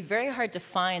voice. It can be very hard to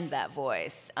find that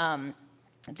voice.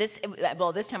 This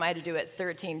time I had to do it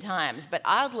 13 times, but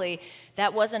oddly,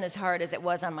 that wasn't as hard as it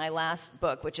was on my last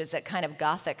book, which is a kind of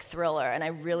gothic thriller, and I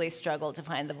really struggled to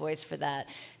find the voice for that.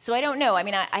 So I don't know. I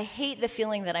mean, I hate the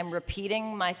feeling that I'm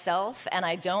repeating myself, and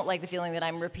I don't like the feeling that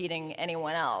I'm repeating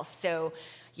anyone else. So,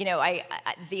 you know,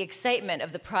 the excitement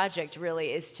of the project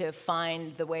really is to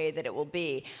find the way that it will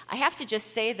be. I have to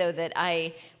just say, though, that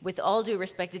with all due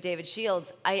respect to David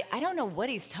Shields, I don't know what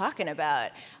he's talking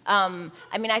about.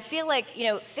 I mean, I feel like, you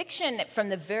know, fiction from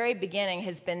the very beginning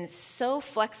has been so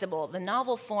flexible. The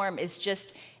novel form is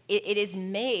just, it is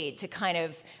made to kind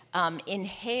of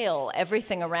inhale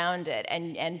everything around it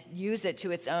and use it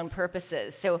to its own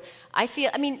purposes. So I feel,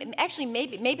 I mean, actually,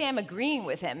 maybe I'm agreeing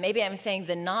with him. Maybe I'm saying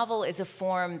the novel is a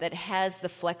form that has the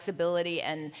flexibility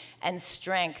and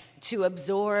strength to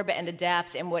absorb and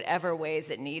adapt in whatever ways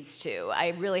it needs to. I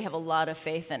really have a lot of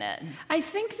faith in it. I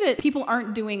think that people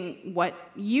aren't doing what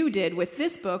you did with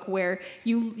this book, where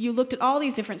you looked at all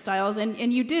these different styles, and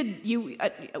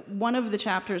one of the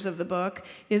chapters of the book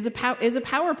is a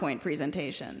PowerPoint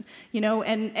presentation, you know,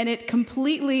 and it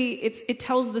completely, it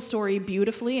tells the story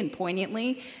beautifully and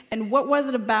poignantly. And what was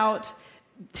it about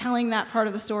telling that part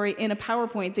of the story in a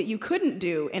PowerPoint that you couldn't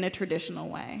do in a traditional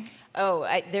way?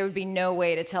 There would be no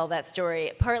way to tell that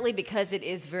story, partly because it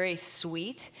is very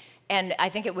sweet, and I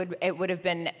think it would have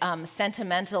been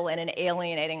sentimental in an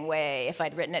alienating way if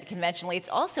I'd written it conventionally. It's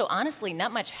also, honestly,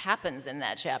 not much happens in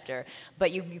that chapter,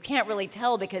 but you can't really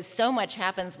tell because so much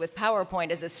happens with PowerPoint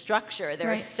as a structure.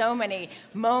 There are so many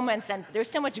moments, and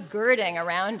there's so much girding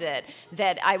around it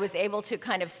that I was able to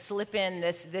kind of slip in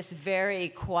this very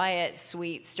quiet,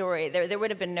 sweet story. There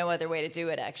would have been no other way to do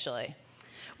it, actually.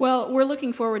 Well, we're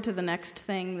looking forward to the next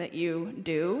thing that you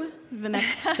do, the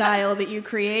next style that you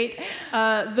create.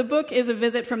 The book is a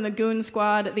visit from the Goon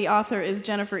Squad. The author is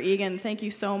Jennifer Egan. Thank you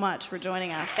so much for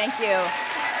joining us. Thank you.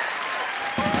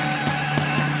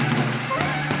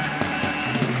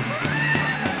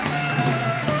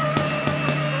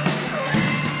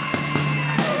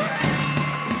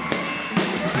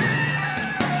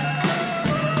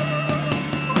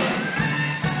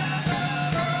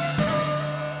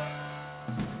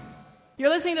 You're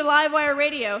listening to Livewire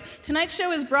Radio. Tonight's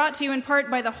show is brought to you in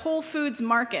part by the Whole Foods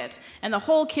Market and the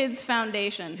Whole Kids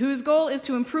Foundation, whose goal is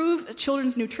to improve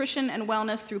children's nutrition and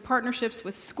wellness through partnerships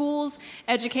with schools,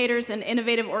 educators, and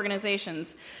innovative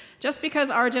organizations. Just because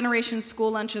our generation's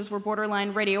school lunches were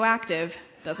borderline radioactive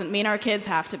doesn't mean our kids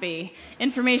have to be.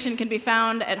 Information can be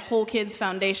found at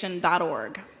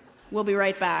wholekidsfoundation.org. We'll be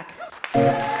right back.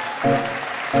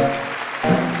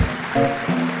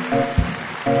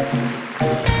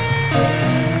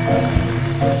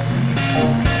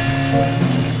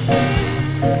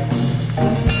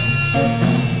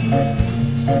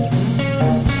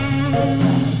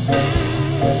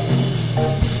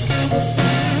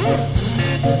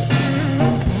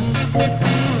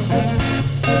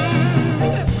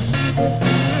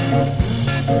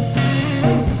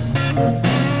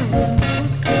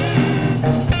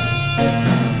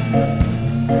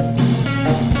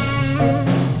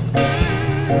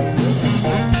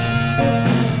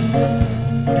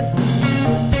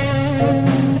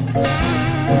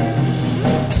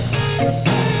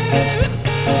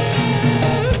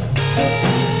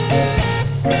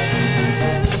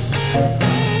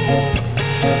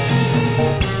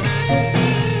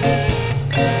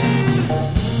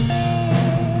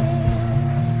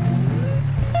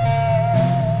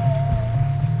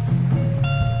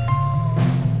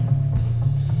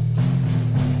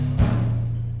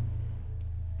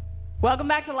 Welcome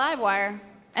back to Livewire.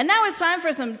 And now it's time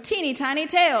for some teeny tiny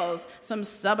tales, some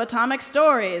subatomic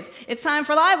stories. It's time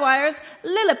for Livewire's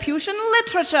Lilliputian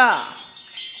Literature.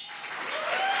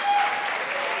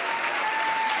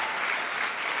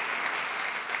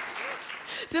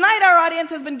 Tonight, our audience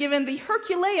has been given the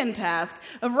Herculean task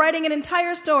of writing an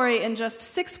entire story in just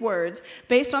 6 words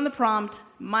based on the prompt,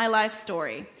 My Life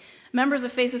Story. Members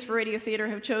of Faces for Radio Theater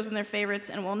have chosen their favorites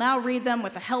and will now read them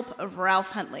with the help of Ralph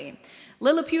Huntley.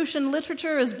 Lilliputian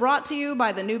Literature is brought to you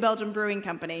by the New Belgium Brewing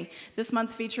Company, this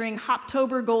month featuring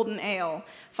Hoptober Golden Ale,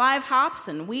 5 hops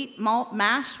and wheat malt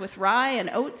mashed with rye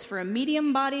and oats for a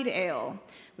medium-bodied ale,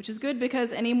 which is good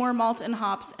because any more malt and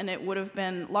hops and it would have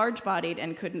been large-bodied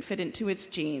and couldn't fit into its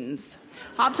jeans.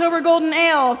 Hoptober Golden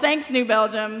Ale, thanks New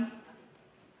Belgium.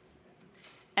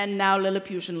 And now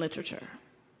Lilliputian Literature.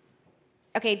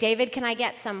 Okay, David, can I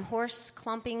get some horse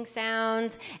clumping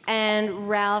sounds? And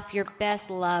Ralph, your best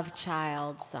love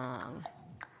child song.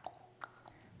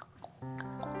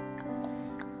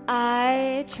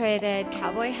 I traded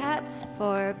cowboy hats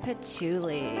for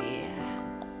patchouli.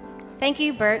 Thank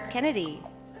you, Bert Kennedy.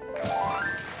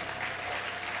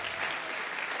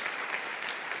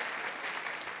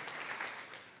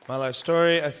 My life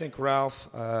story, I think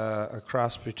Ralph, a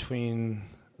cross between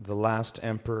The Last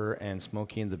Emperor and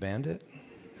Smokey and the Bandit.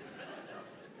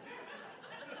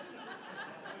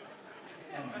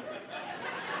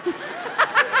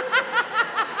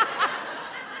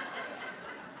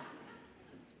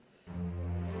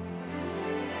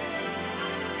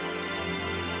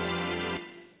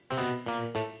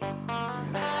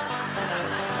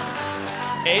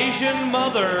 Asian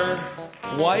mother,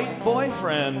 white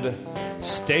boyfriend,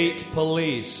 state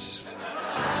police.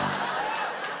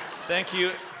 Thank you,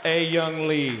 A. Young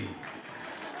Lee.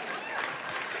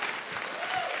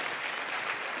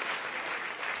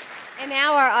 And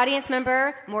now our audience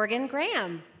member, Morgan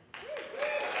Graham.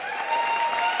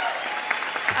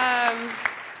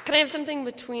 Can I have something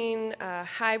between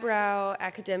highbrow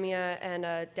academia and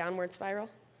a downward spiral?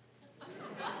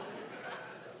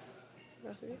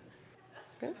 Nothing?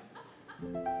 Okay.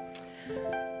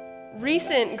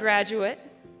 Recent graduate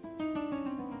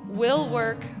will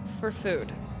work for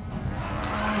food.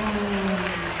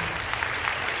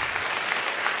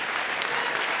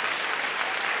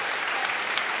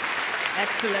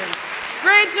 Excellent.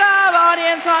 Great job,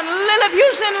 audience, on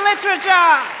Lilliputian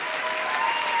literature.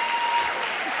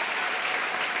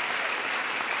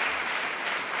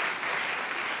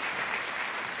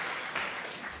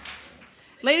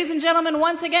 Ladies and gentlemen,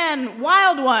 once again,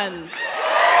 Wild Ones.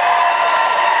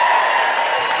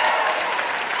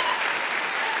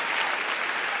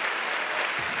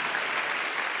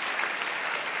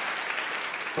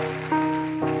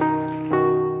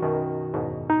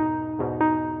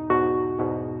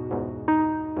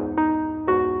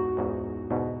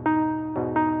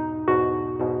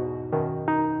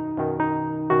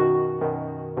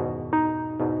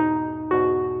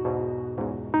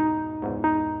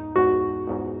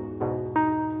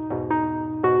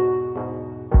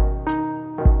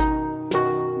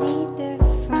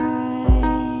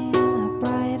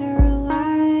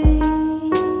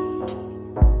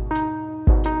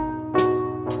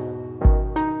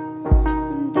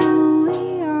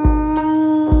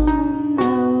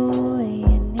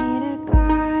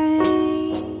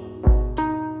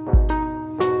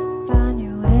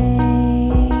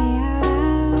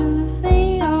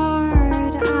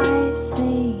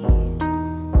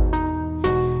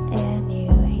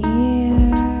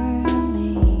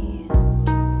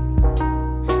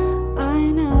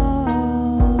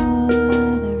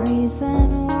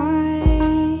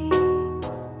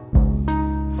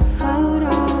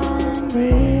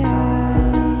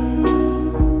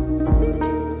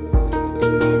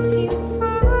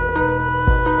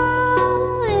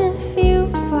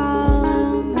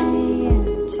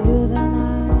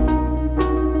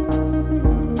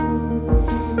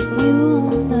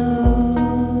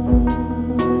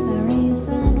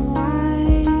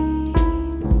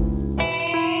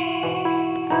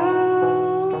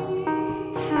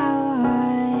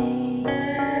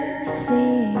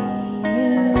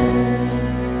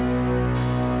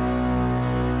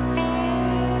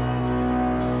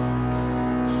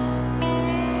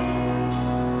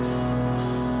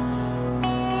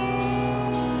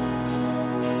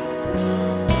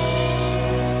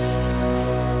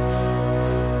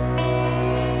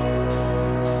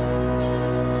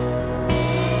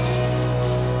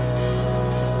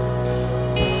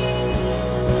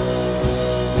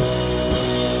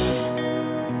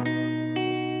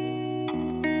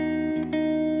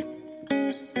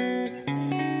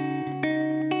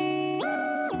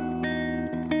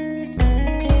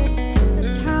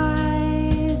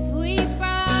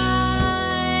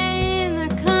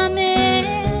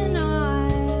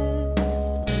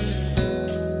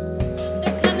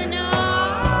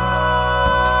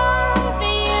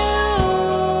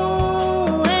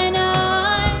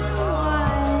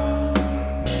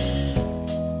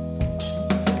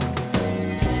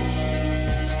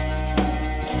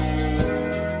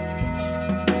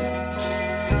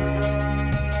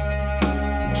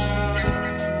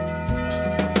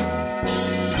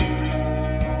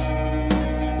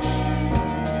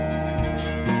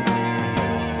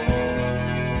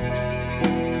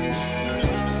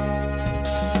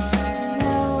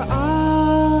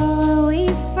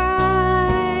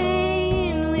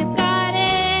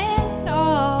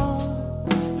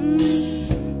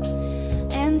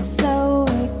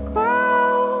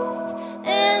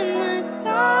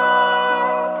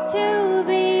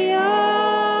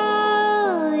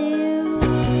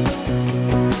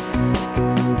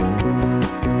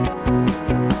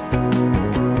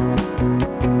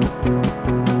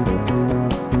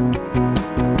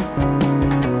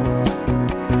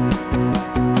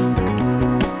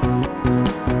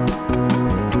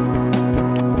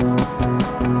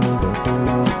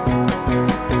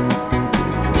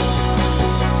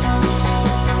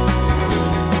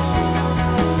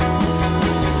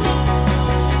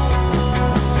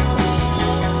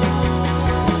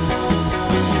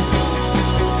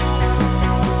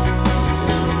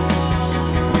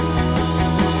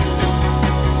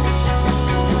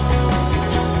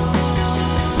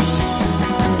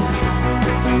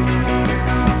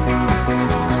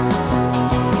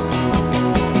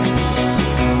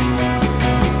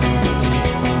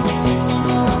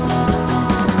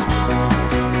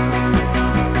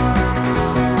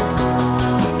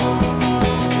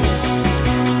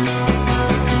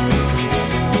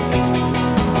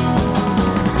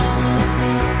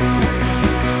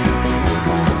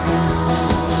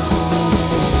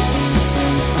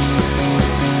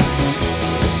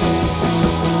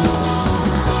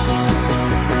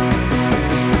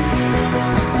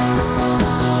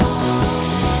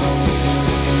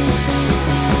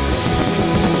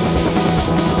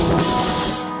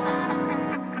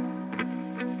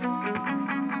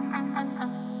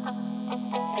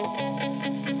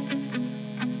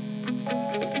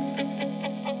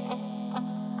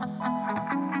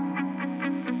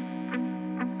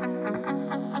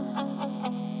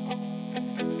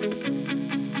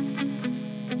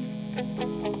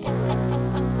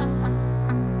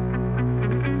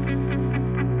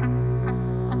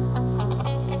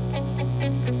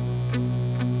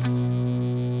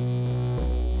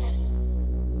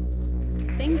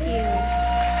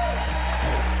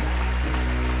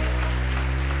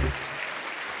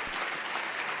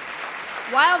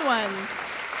 Wild Ones.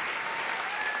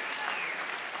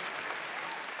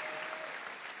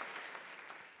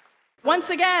 Once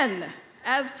again,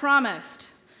 as promised,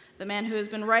 the man who has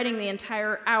been writing the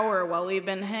entire hour while we've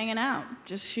been hanging out,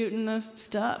 just shooting the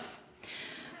stuff.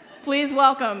 Please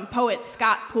welcome poet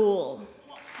Scott Poole.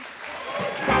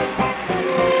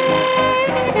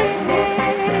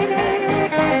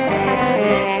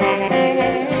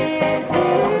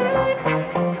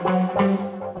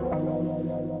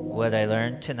 What I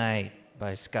Learned Tonight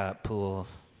by Scott Poole.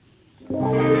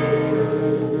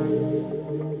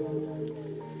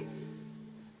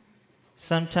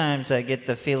 Sometimes I get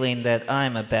the feeling that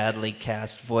I'm a badly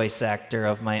cast voice actor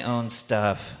of my own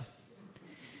stuff.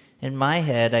 In my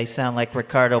head, I sound like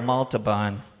Ricardo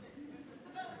Montalban.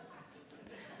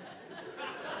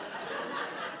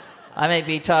 I may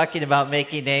be talking about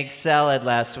making egg salad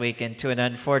last weekend to an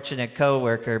unfortunate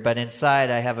coworker, but inside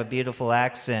I have a beautiful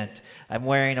accent. I'm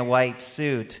wearing a white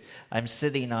suit. I'm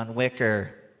sitting on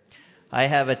wicker. I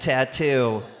have a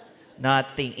tattoo.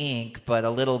 Not the ink, but a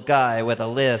little guy with a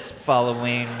lisp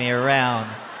following me around,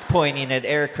 pointing at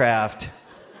aircraft.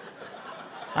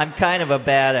 I'm kind of a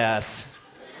badass.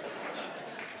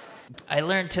 I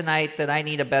learned tonight that I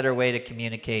need a better way to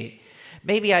communicate.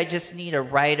 Maybe I just need a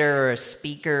writer or a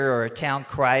speaker or a town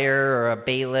crier or a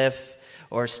bailiff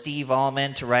or Steve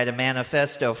Almond to write a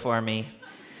manifesto for me.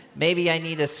 Maybe I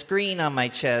need a screen on my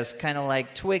chest, kind of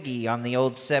like Twiggy on the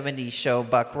old 70s show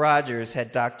Buck Rogers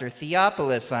had Dr.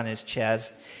 Theopolis on his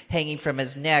chest, hanging from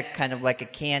his neck, kind of like a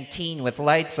canteen with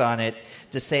lights on it,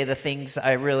 to say the things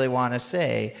I really want to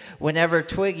say. Whenever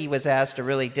Twiggy was asked a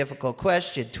really difficult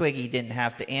question, Twiggy didn't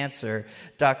have to answer.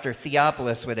 Dr.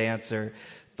 Theopolis would answer.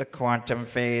 The quantum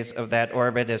phase of that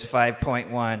orbit is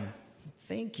 5.1.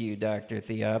 Thank you, Dr.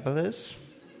 Theopolis.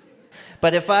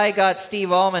 But if I got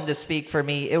Steve Almond to speak for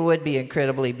me, it would be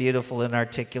incredibly beautiful and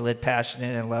articulate,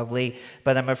 passionate and lovely,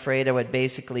 but I'm afraid it would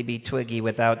basically be Twiggy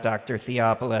without Dr.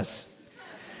 Theopolis.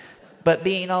 But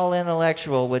being all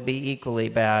intellectual would be equally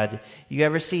bad. You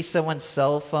ever see someone's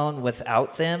cell phone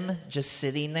without them just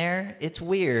sitting there? It's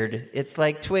weird. It's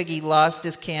like Twiggy lost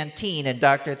his canteen and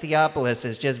Dr. Theopolis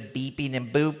is just beeping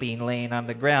and booping laying on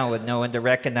the ground with no one to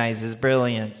recognize his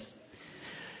brilliance.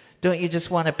 Don't you just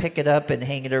want to pick it up and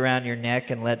hang it around your neck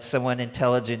and let someone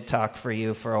intelligent talk for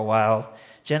you for a while?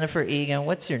 Jennifer Egan,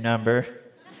 what's your number?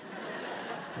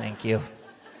 Thank you.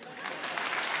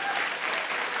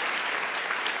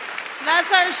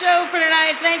 That's our show for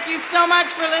tonight. Thank you so much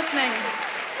for listening.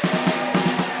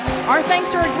 Our thanks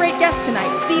to our great guests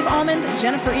tonight, Steve Almond,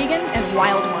 Jennifer Egan, and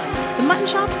Wild One. The Mutton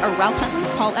Chops are Ralph Huntley,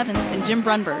 Paul Evans, and Jim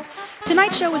Brunberg.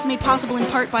 Tonight's show was made possible in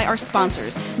part by our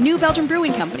sponsors, New Belgium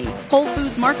Brewing Company, Whole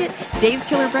Foods Market, Dave's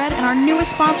Killer Bread, and our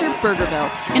newest sponsor, Burgerville,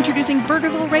 introducing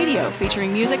Burgerville Radio,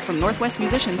 featuring music from Northwest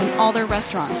musicians in all their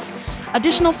restaurants.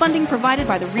 Additional funding provided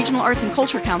by the Regional Arts and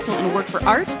Culture Council and Work for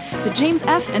Art, the James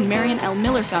F. and Marion L.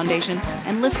 Miller Foundation,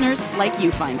 and listeners like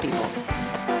you fine people.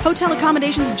 Hotel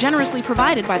accommodations generously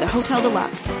provided by the Hotel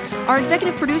Deluxe. Our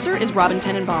executive producer is Robin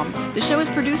Tenenbaum. The show is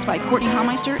produced by Courtney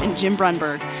Haumeister and Jim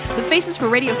Brunberg. The faces for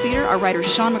Radio Theater are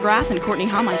writers Sean McGrath and Courtney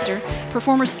Haumeister,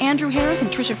 performers Andrew Harris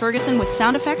and Tricia Ferguson with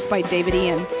sound effects by David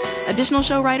Ian. Additional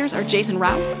show writers are Jason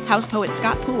Rouse, house poet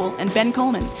Scott Poole, and Ben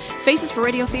Coleman. Faces for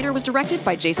Radio Theater was directed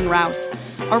by Jason Rouse.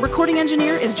 Our recording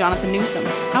engineer is Jonathan Newsom.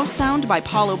 House sound by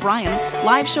Paul O'Brien.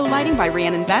 Live show lighting by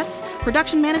Rhiannon Betts.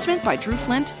 Production management by Drew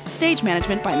Flint. Stage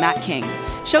management by Matt King.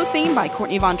 Show theme by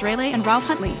Courtney Von Drele and Ralph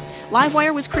Huntley.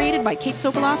 Livewire was created by Kate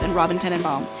Sokoloff and Robin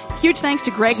Tenenbaum. Huge thanks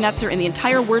to Greg Nutzer and the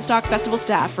entire Wordstock Festival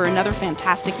staff for another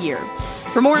fantastic year.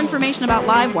 For more information about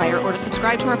Livewire or to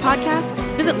subscribe to our podcast,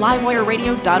 visit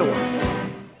livewireradio.org.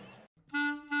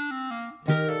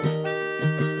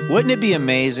 Wouldn't it be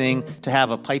amazing to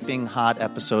have a piping hot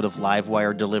episode of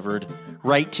Livewire delivered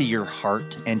right to your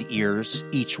heart and ears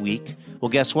each week? Well,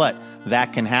 guess what?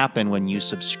 That can happen when you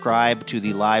subscribe to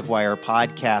the Livewire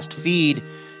podcast feed,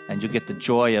 and you'll get the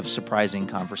joy of surprising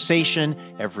conversation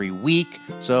every week.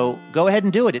 So go ahead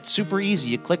and do it. It's super easy.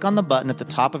 You click on the button at the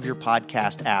top of your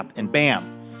podcast app, and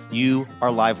bam, you are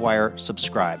Livewire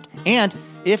subscribed. And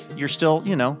if you're still,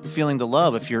 feeling the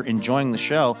love, if you're enjoying the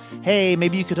show, hey,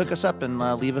 maybe you could hook us up and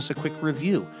leave us a quick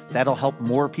review. That'll help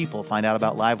more people find out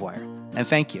about Livewire. And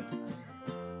thank you.